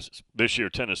recruiting classes this year,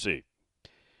 Tennessee.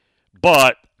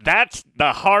 But that's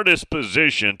the hardest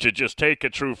position to just take a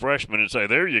true freshman and say,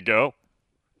 there you go.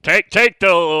 Take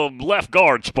the left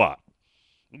guard spot.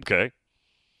 Okay.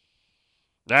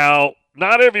 Now,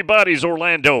 not everybody's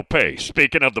Orlando Pace,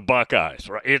 speaking of the Buckeyes.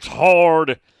 Right? It's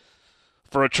hard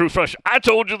for a true freshman. I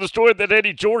told you the story that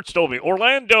Eddie George told me.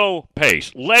 Orlando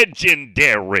Pace,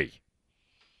 legendary.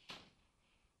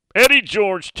 Eddie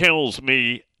George tells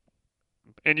me,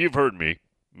 and you've heard me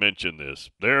mention this,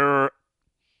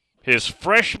 his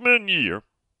freshman year,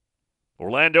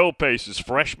 Orlando Pace's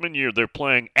freshman year, they're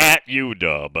playing at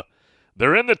UW.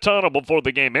 They're in the tunnel before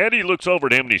the game. Eddie looks over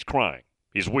at him and he's crying.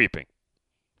 He's weeping.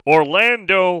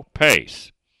 Orlando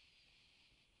Pace.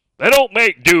 They don't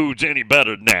make dudes any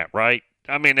better than that, right?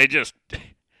 I mean, they just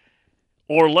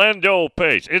Orlando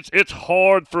Pace. It's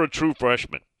hard for a true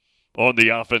freshman on the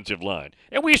offensive line.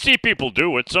 And we see people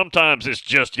do it. Sometimes it's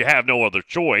just you have no other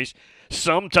choice.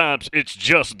 Sometimes it's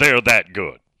just they're that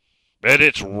good. And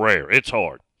it's rare. It's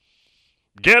hard.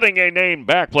 Getting a name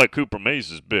back like Cooper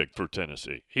Mays is big for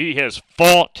Tennessee. He has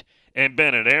fought and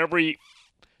been in every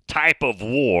type of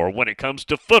war when it comes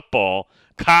to football,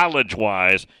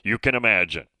 college-wise, you can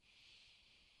imagine.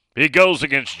 He goes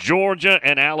against Georgia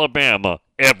and Alabama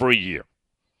every year.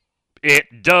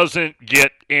 It doesn't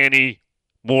get any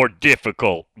more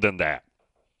difficult than that.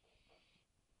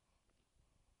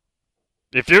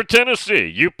 If you're Tennessee,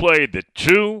 you play the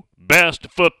two best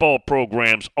football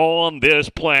programs on this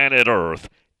planet Earth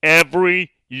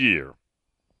every year.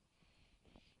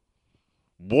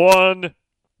 One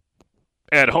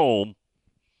at home,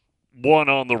 one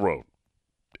on the road.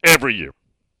 Every year.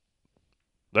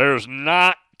 There's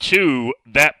not two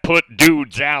that put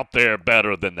dudes out there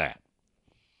better than that.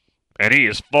 And he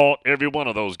has fought every one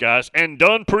of those guys and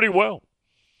done pretty well.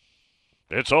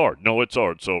 It's hard. No, it's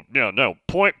hard. So, yeah, no.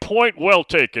 Point well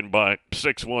taken by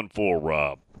 614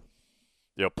 Rob.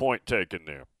 Yeah, point taken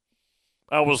there.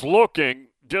 I was looking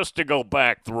just to go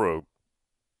back through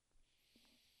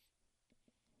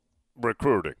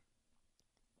recruiting.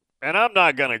 And I'm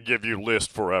not going to give you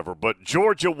list forever, but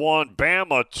Georgia 1,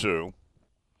 Bama 2,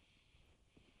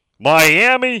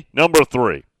 Miami number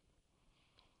 3.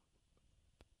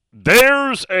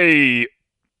 There's a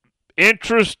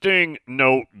interesting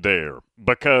note there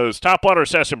because Topwater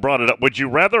Assassin brought it up. Would you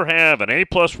rather have an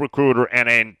A-plus recruiter and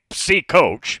a C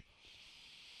coach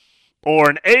or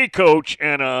an A coach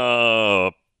and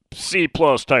a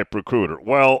C-plus type recruiter?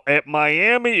 Well, at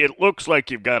Miami, it looks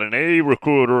like you've got an A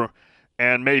recruiter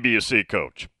and maybe a C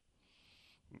coach.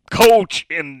 Coach,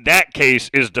 in that case,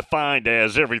 is defined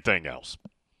as everything else.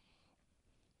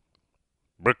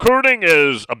 Recruiting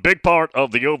is a big part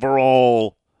of the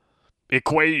overall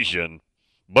equation,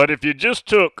 but if you just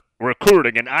took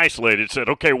recruiting and isolated, said,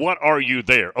 okay, what are you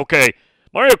there? Okay,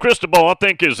 Mario Cristobal, I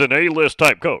think, is an A-list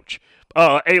type coach,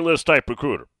 A-list type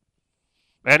recruiter,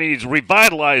 and he's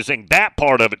revitalizing that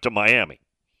part of it to Miami.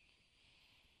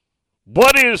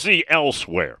 What is he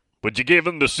elsewhere? Would you give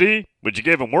him the C? Would you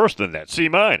give him worse than that, C-?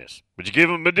 Would you give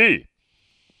him a D?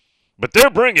 But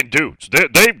they're bringing dudes.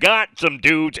 They've got some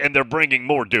dudes, and they're bringing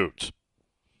more dudes.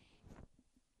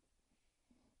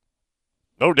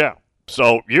 No doubt.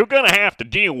 So you're going to have to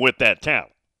deal with that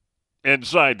talent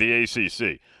inside the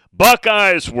ACC.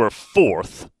 Buckeyes were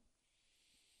 4th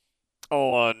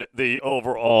on the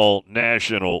overall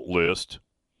national list.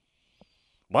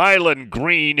 Mylan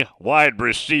Green, wide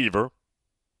receiver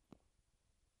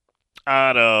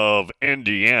out of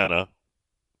Indiana,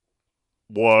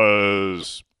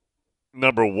 was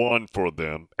number 1 for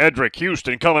them. Edric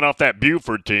Houston, coming off that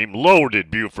Buford team, loaded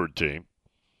Buford team,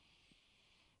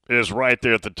 is right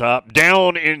there at the top.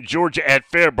 Down in Georgia at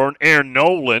Fairburn, Aaron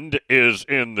Noland is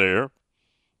in there.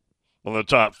 One of the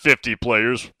top 50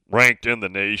 players ranked in the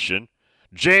nation.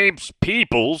 James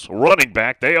Peoples, running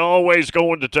back. They always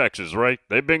go into Texas, right?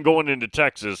 They've been going into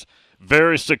Texas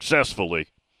very successfully.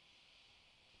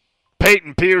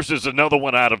 Peyton Pierce is another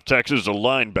one out of Texas, a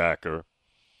linebacker.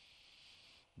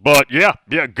 But, yeah,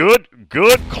 good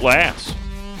class.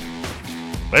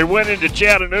 They went into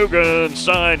Chattanooga and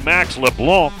signed Max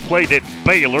LeBlanc, played at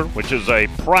Baylor, which is a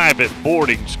private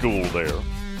boarding school there.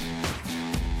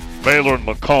 Baylor and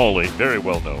McCallie, very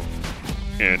well known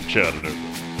in Chattanooga.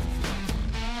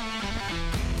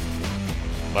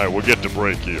 All right, we'll get to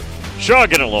break here.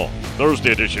 Chugging along,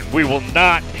 Thursday edition. We will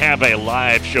not have a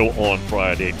live show on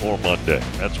Friday or Monday.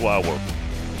 That's why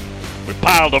we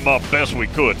piled them up best we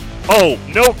could. Oh,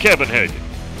 no Kevin Hagan.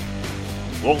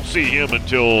 Won't see him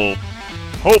until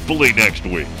hopefully next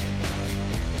week.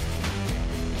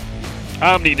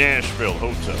 Omni Nashville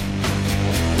Hotel.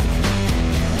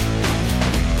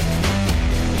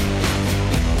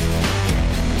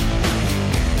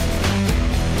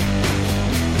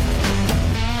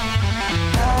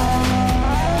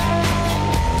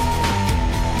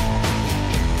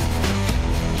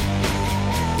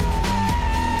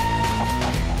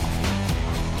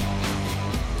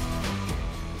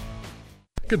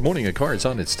 Good morning. A car is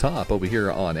on its top over here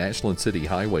on Ashland City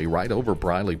Highway, right over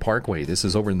Briley Parkway. This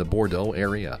is over in the Bordeaux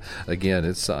area. Again,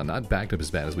 it's not backed up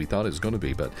as bad as we thought it was going to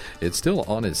be, but it's still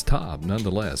on its top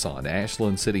nonetheless on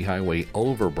Ashland City Highway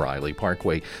over Briley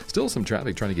Parkway. Still some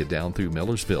traffic trying to get down through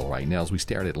Millersville right now as we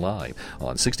start it live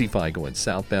on 65 going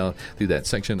southbound through that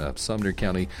section of Sumner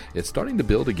County. It's starting to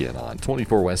build again on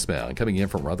 24 westbound coming in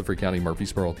from Rutherford County,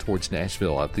 Murfreesboro towards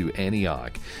Nashville up through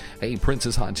Antioch. Hey,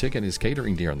 Prince's Hot Chicken is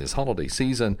catering during this holiday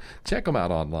season. Check them out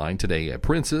online today at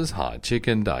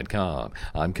princeshotchicken.com.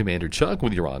 I'm Commander Chuck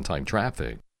with your on-time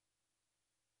traffic.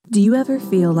 Do you ever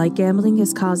feel like gambling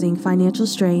is causing financial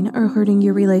strain or hurting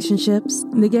your relationships?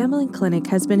 The Gambling Clinic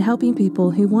has been helping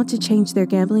people who want to change their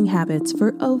gambling habits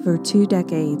for over 2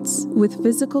 decades. With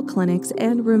physical clinics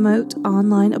and remote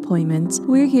online appointments,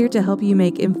 we're here to help you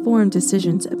make informed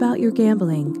decisions about your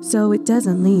gambling so it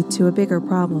doesn't lead to a bigger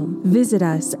problem. Visit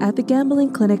us at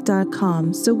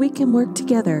thegamblingclinic.com so we can work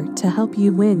together to help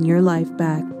you win your life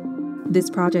back. This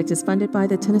project is funded by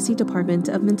the Tennessee Department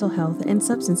of Mental Health and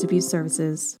Substance Abuse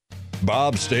Services.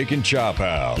 Bob's Steak and Chop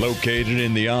House, located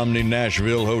in the Omni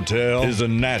Nashville Hotel, is a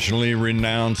nationally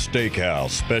renowned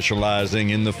steakhouse specializing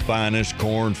in the finest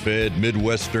corn-fed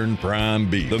Midwestern prime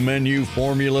beef. The menu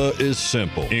formula is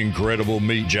simple: incredible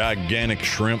meat, gigantic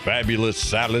shrimp, fabulous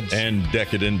salads, and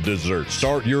decadent desserts.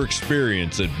 Start your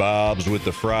experience at Bob's with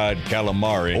the fried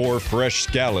calamari or fresh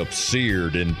scallops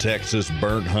seared in Texas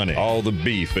burnt honey. All the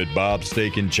beef at Bob's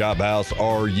Steak and Chop House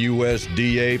are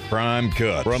USDA prime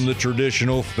cuts, from the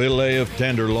traditional filet of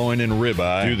tenderloin and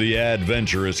ribeye to the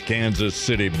adventurous Kansas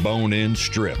City bone-in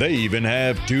strip. They even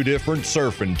have 2 different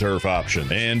surf and turf options.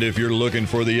 And if you're looking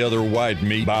for the other white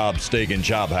meat, Bob's Steak and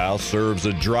Chop House serves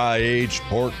a dry-aged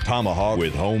pork tomahawk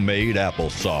with homemade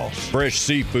applesauce. Fresh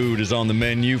seafood is on the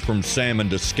menu, from salmon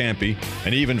to scampi,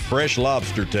 and even fresh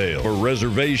lobster tail. For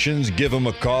reservations, give them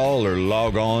a call or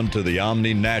log on to the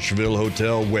Omni Nashville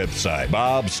Hotel website.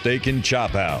 Bob's Steak and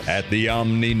Chop House at the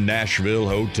Omni Nashville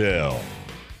Hotel.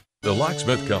 The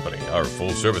Locksmith Company, our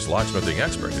full-service locksmithing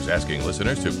expert, is asking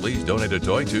listeners to please donate a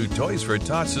toy to Toys for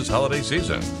Tots this holiday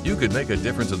season. You could make a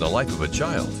difference in the life of a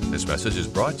child. This message is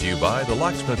brought to you by The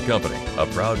Locksmith Company, a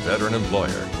proud veteran employer.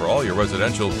 For all your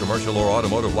residential, commercial, or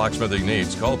automotive locksmithing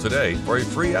needs, call today for a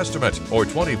free estimate or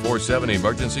 24/7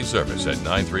 emergency service at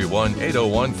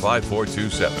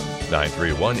 931-801-5427.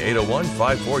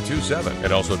 931-801-5427.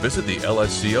 And also visit the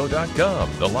LSCO.com.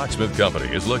 The Locksmith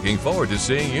Company is looking forward to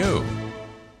seeing you.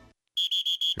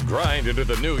 Grind into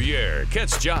the new year.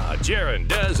 Catch Ja, Jaron,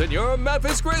 Dez, and your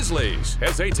Memphis Grizzlies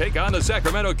as they take on the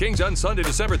Sacramento Kings on Sunday,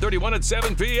 December 31 at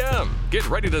 7 p.m. Get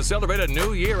ready to celebrate a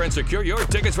new year and secure your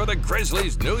tickets for the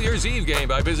Grizzlies New Year's Eve game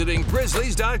by visiting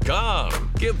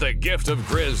Grizzlies.com. Give the gift of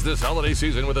Grizz this holiday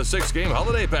season with a 6-game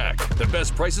holiday pack. The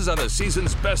best prices on the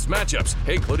season's best matchups,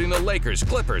 including the Lakers,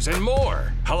 Clippers, and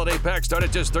more. Holiday packs start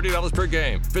at just $30 per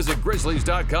game. Visit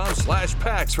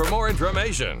Grizzlies.com/packs for more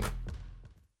information.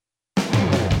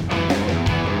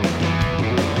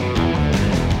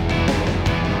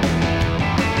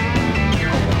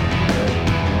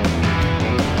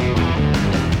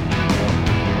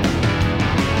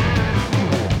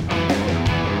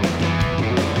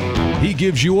 He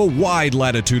gives you a wide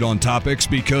latitude on topics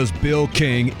because Bill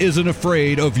King isn't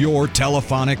afraid of your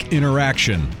telephonic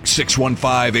interaction.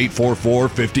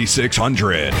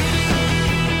 615-844-5600.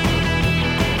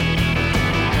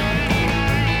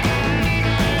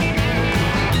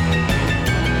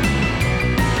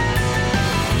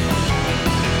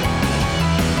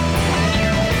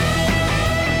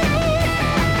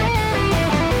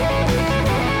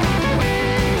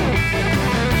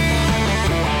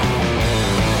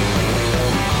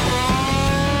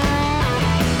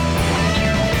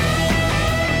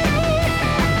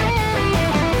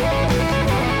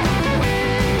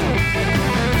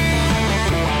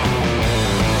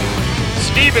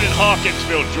 Stephen in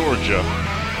Hawkinsville, Georgia.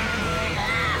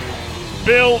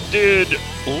 Bill, did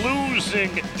losing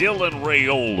Dylan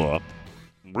Raiola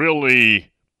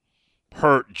really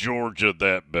hurt Georgia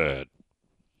that bad?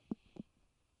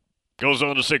 Goes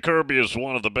on to say Kirby is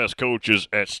one of the best coaches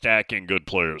at stacking good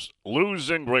players.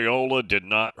 Losing Raiola did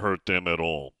not hurt them at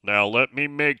all. Now, let me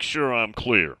make sure I'm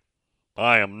clear.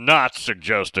 I am not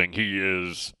suggesting he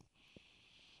is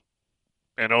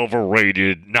an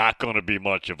overrated, not going to be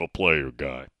much of a player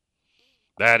guy.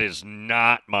 That is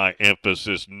not my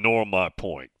emphasis nor my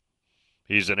point.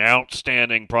 He's an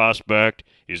outstanding prospect.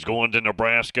 He's going to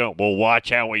Nebraska. We'll watch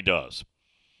how he does.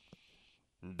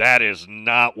 That is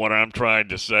not what I'm trying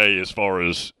to say as far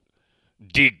as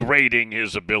degrading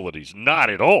his abilities. Not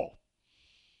at all.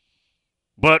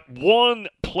 But one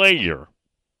player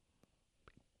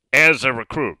as a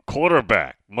recruit,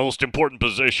 quarterback, most important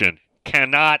position,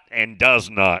 cannot and does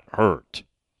not hurt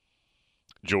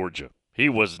Georgia. He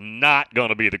was not going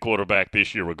to be the quarterback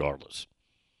this year regardless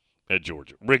at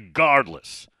Georgia.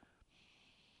 Regardless.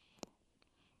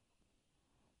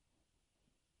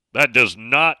 That does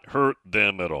not hurt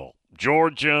them at all.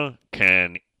 Georgia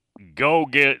can go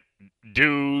get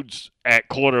dudes at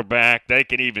quarterback. They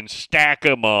can even stack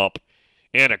them up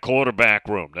in a quarterback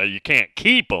room. Now, you can't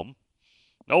keep them.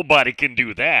 Nobody can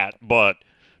do that, but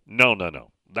no.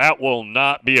 That will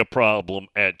not be a problem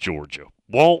at Georgia.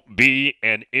 Won't be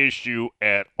an issue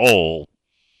at all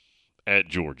at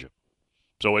Georgia.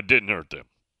 So it didn't hurt them.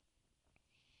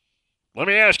 Let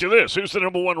me ask you this. Who's the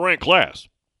number 1 ranked class?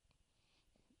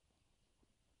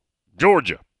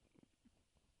 Georgia.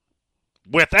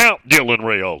 Without Dylan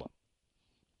Raiola.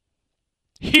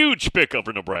 Huge pickup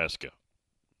for Nebraska.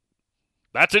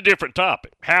 That's a different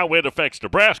topic. How it affects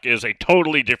Nebraska is a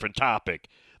totally different topic.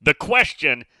 The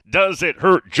question, does it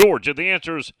hurt Georgia? The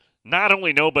answer is not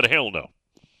only no, but hell no.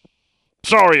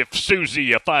 Sorry if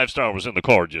Susie, a 5-star, was in the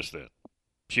car just then.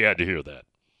 She had to hear that.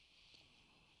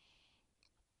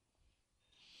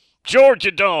 Georgia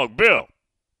dog, Bill.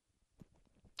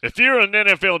 If you're an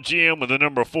NFL GM with the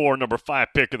number 4, number 5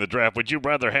 pick in the draft, would you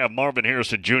rather have Marvin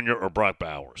Harrison Jr. or Brock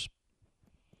Bowers?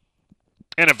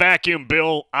 In a vacuum,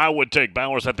 Bill, I would take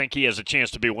Bowers. I think he has a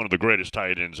chance to be one of the greatest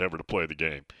tight ends ever to play the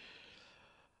game.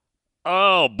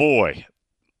 Oh, boy.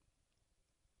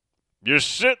 You're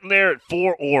sitting there at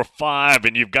 4 or 5,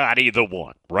 and you've got either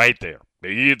one right there.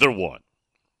 Either one.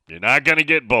 You're not going to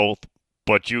get both,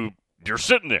 but you're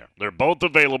sitting there. They're both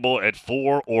available at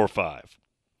 4 or 5.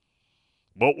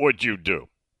 What would you do?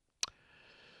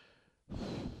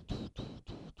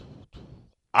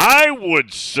 I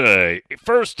would say,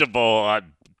 first of all,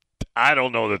 I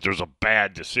don't know that there's a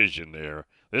bad decision there.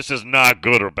 This is not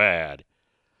good or bad.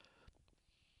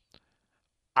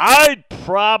 I'd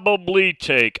probably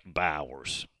take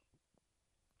Bowers.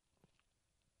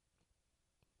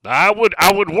 I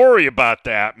would worry about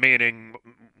that, meaning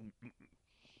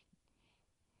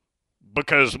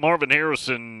because Marvin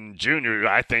Harrison Jr.,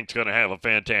 I think, is going to have a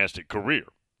fantastic career.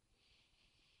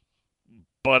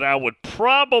 But I would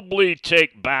probably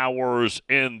take Bowers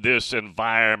in this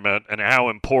environment and how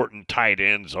important tight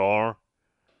ends are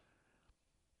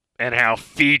and how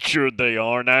featured they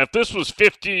are. Now, if this was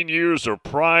 15 years or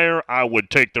prior, I would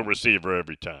take the receiver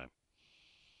every time.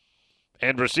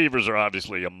 And receivers are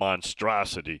obviously a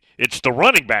monstrosity. It's the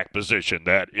running back position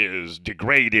that is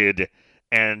degraded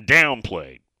and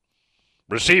downplayed.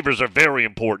 Receivers are very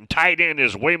important. Tight end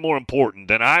is way more important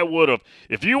than I would have.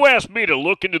 If you asked me to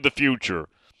look into the future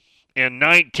in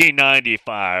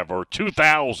 1995 or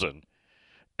 2000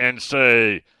 and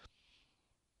say,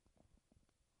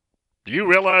 do you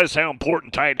realize how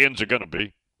important tight ends are going to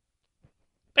be?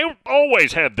 They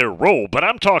always had their role, but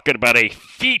I'm talking about a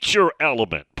feature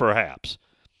element, perhaps.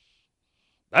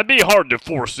 That'd be hard to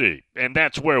foresee, and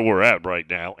that's where we're at right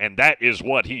now, and that is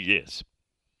what he is.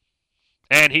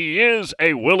 And he is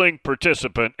a willing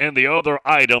participant in the other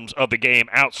items of the game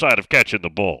outside of catching the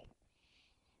ball.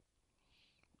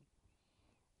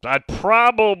 I'd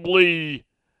probably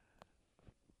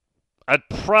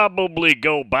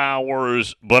go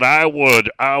Bowers, but I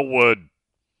would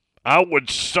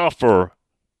suffer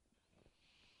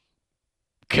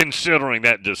considering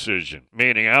that decision.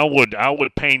 Meaning I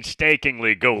would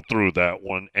painstakingly go through that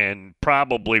one and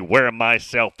probably wear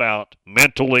myself out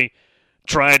mentally,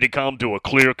 trying to come to a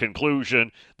clear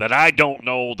conclusion that I don't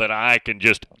know that I can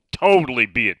just totally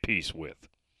be at peace with.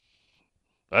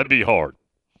 That'd be hard.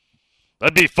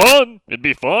 That'd be fun. It'd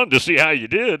be fun to see how you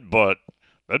did, but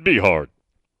that'd be hard.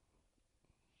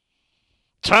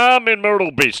 Tom in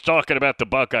Myrtle Beach talking about the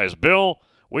Buckeyes. Bill,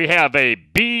 we have a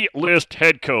B-list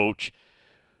head coach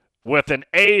with an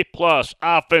A-plus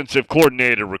offensive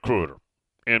coordinator recruiter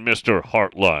in Mr.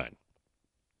 Hartline.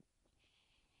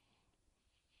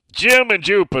 Jim and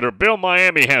Jupiter, Bill,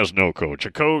 Miami has no coach.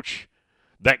 A coach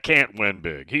that can't win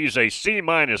big. He's a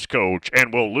C-minus coach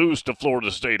and will lose to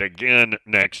Florida State again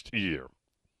next year.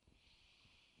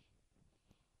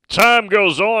 Tom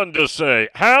goes on to say,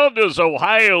 how does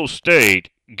Ohio State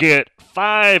get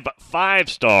 5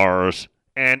 5-stars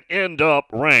and end up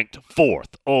ranked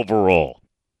 4th overall.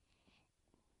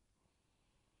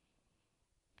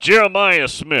 Jeremiah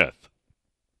Smith,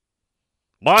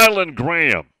 Mylan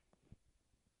Graham,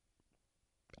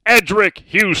 Edric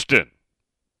Houston,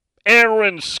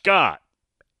 Aaron Scott,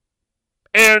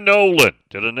 Aaron Nolan.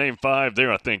 Did I name 5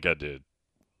 there? I think I did.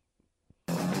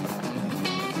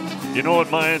 You know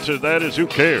what my answer to that is? Who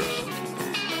cares?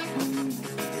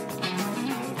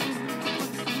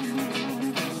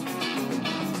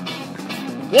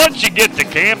 Once you get to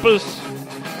campus,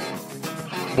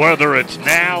 whether it's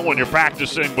now when you're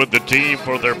practicing with the team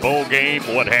for their bowl game,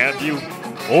 what have you,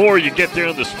 or you get there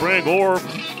in the spring or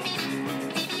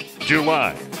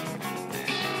July.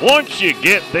 Once you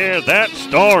get there, that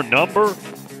star number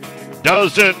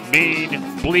doesn't mean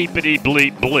bleepity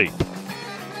bleep bleep.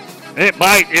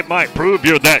 It might prove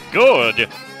you're that good,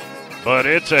 but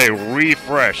it's a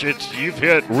refresh. You've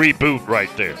hit reboot right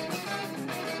there.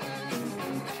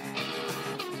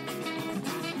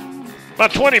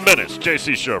 About 20 minutes,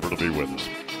 J.C. Shepard will be with us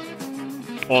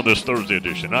on this Thursday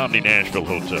edition, Omni Nashville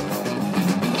Hotel.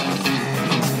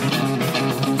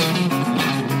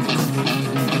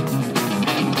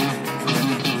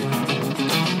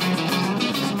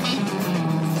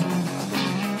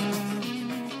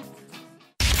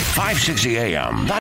 AM.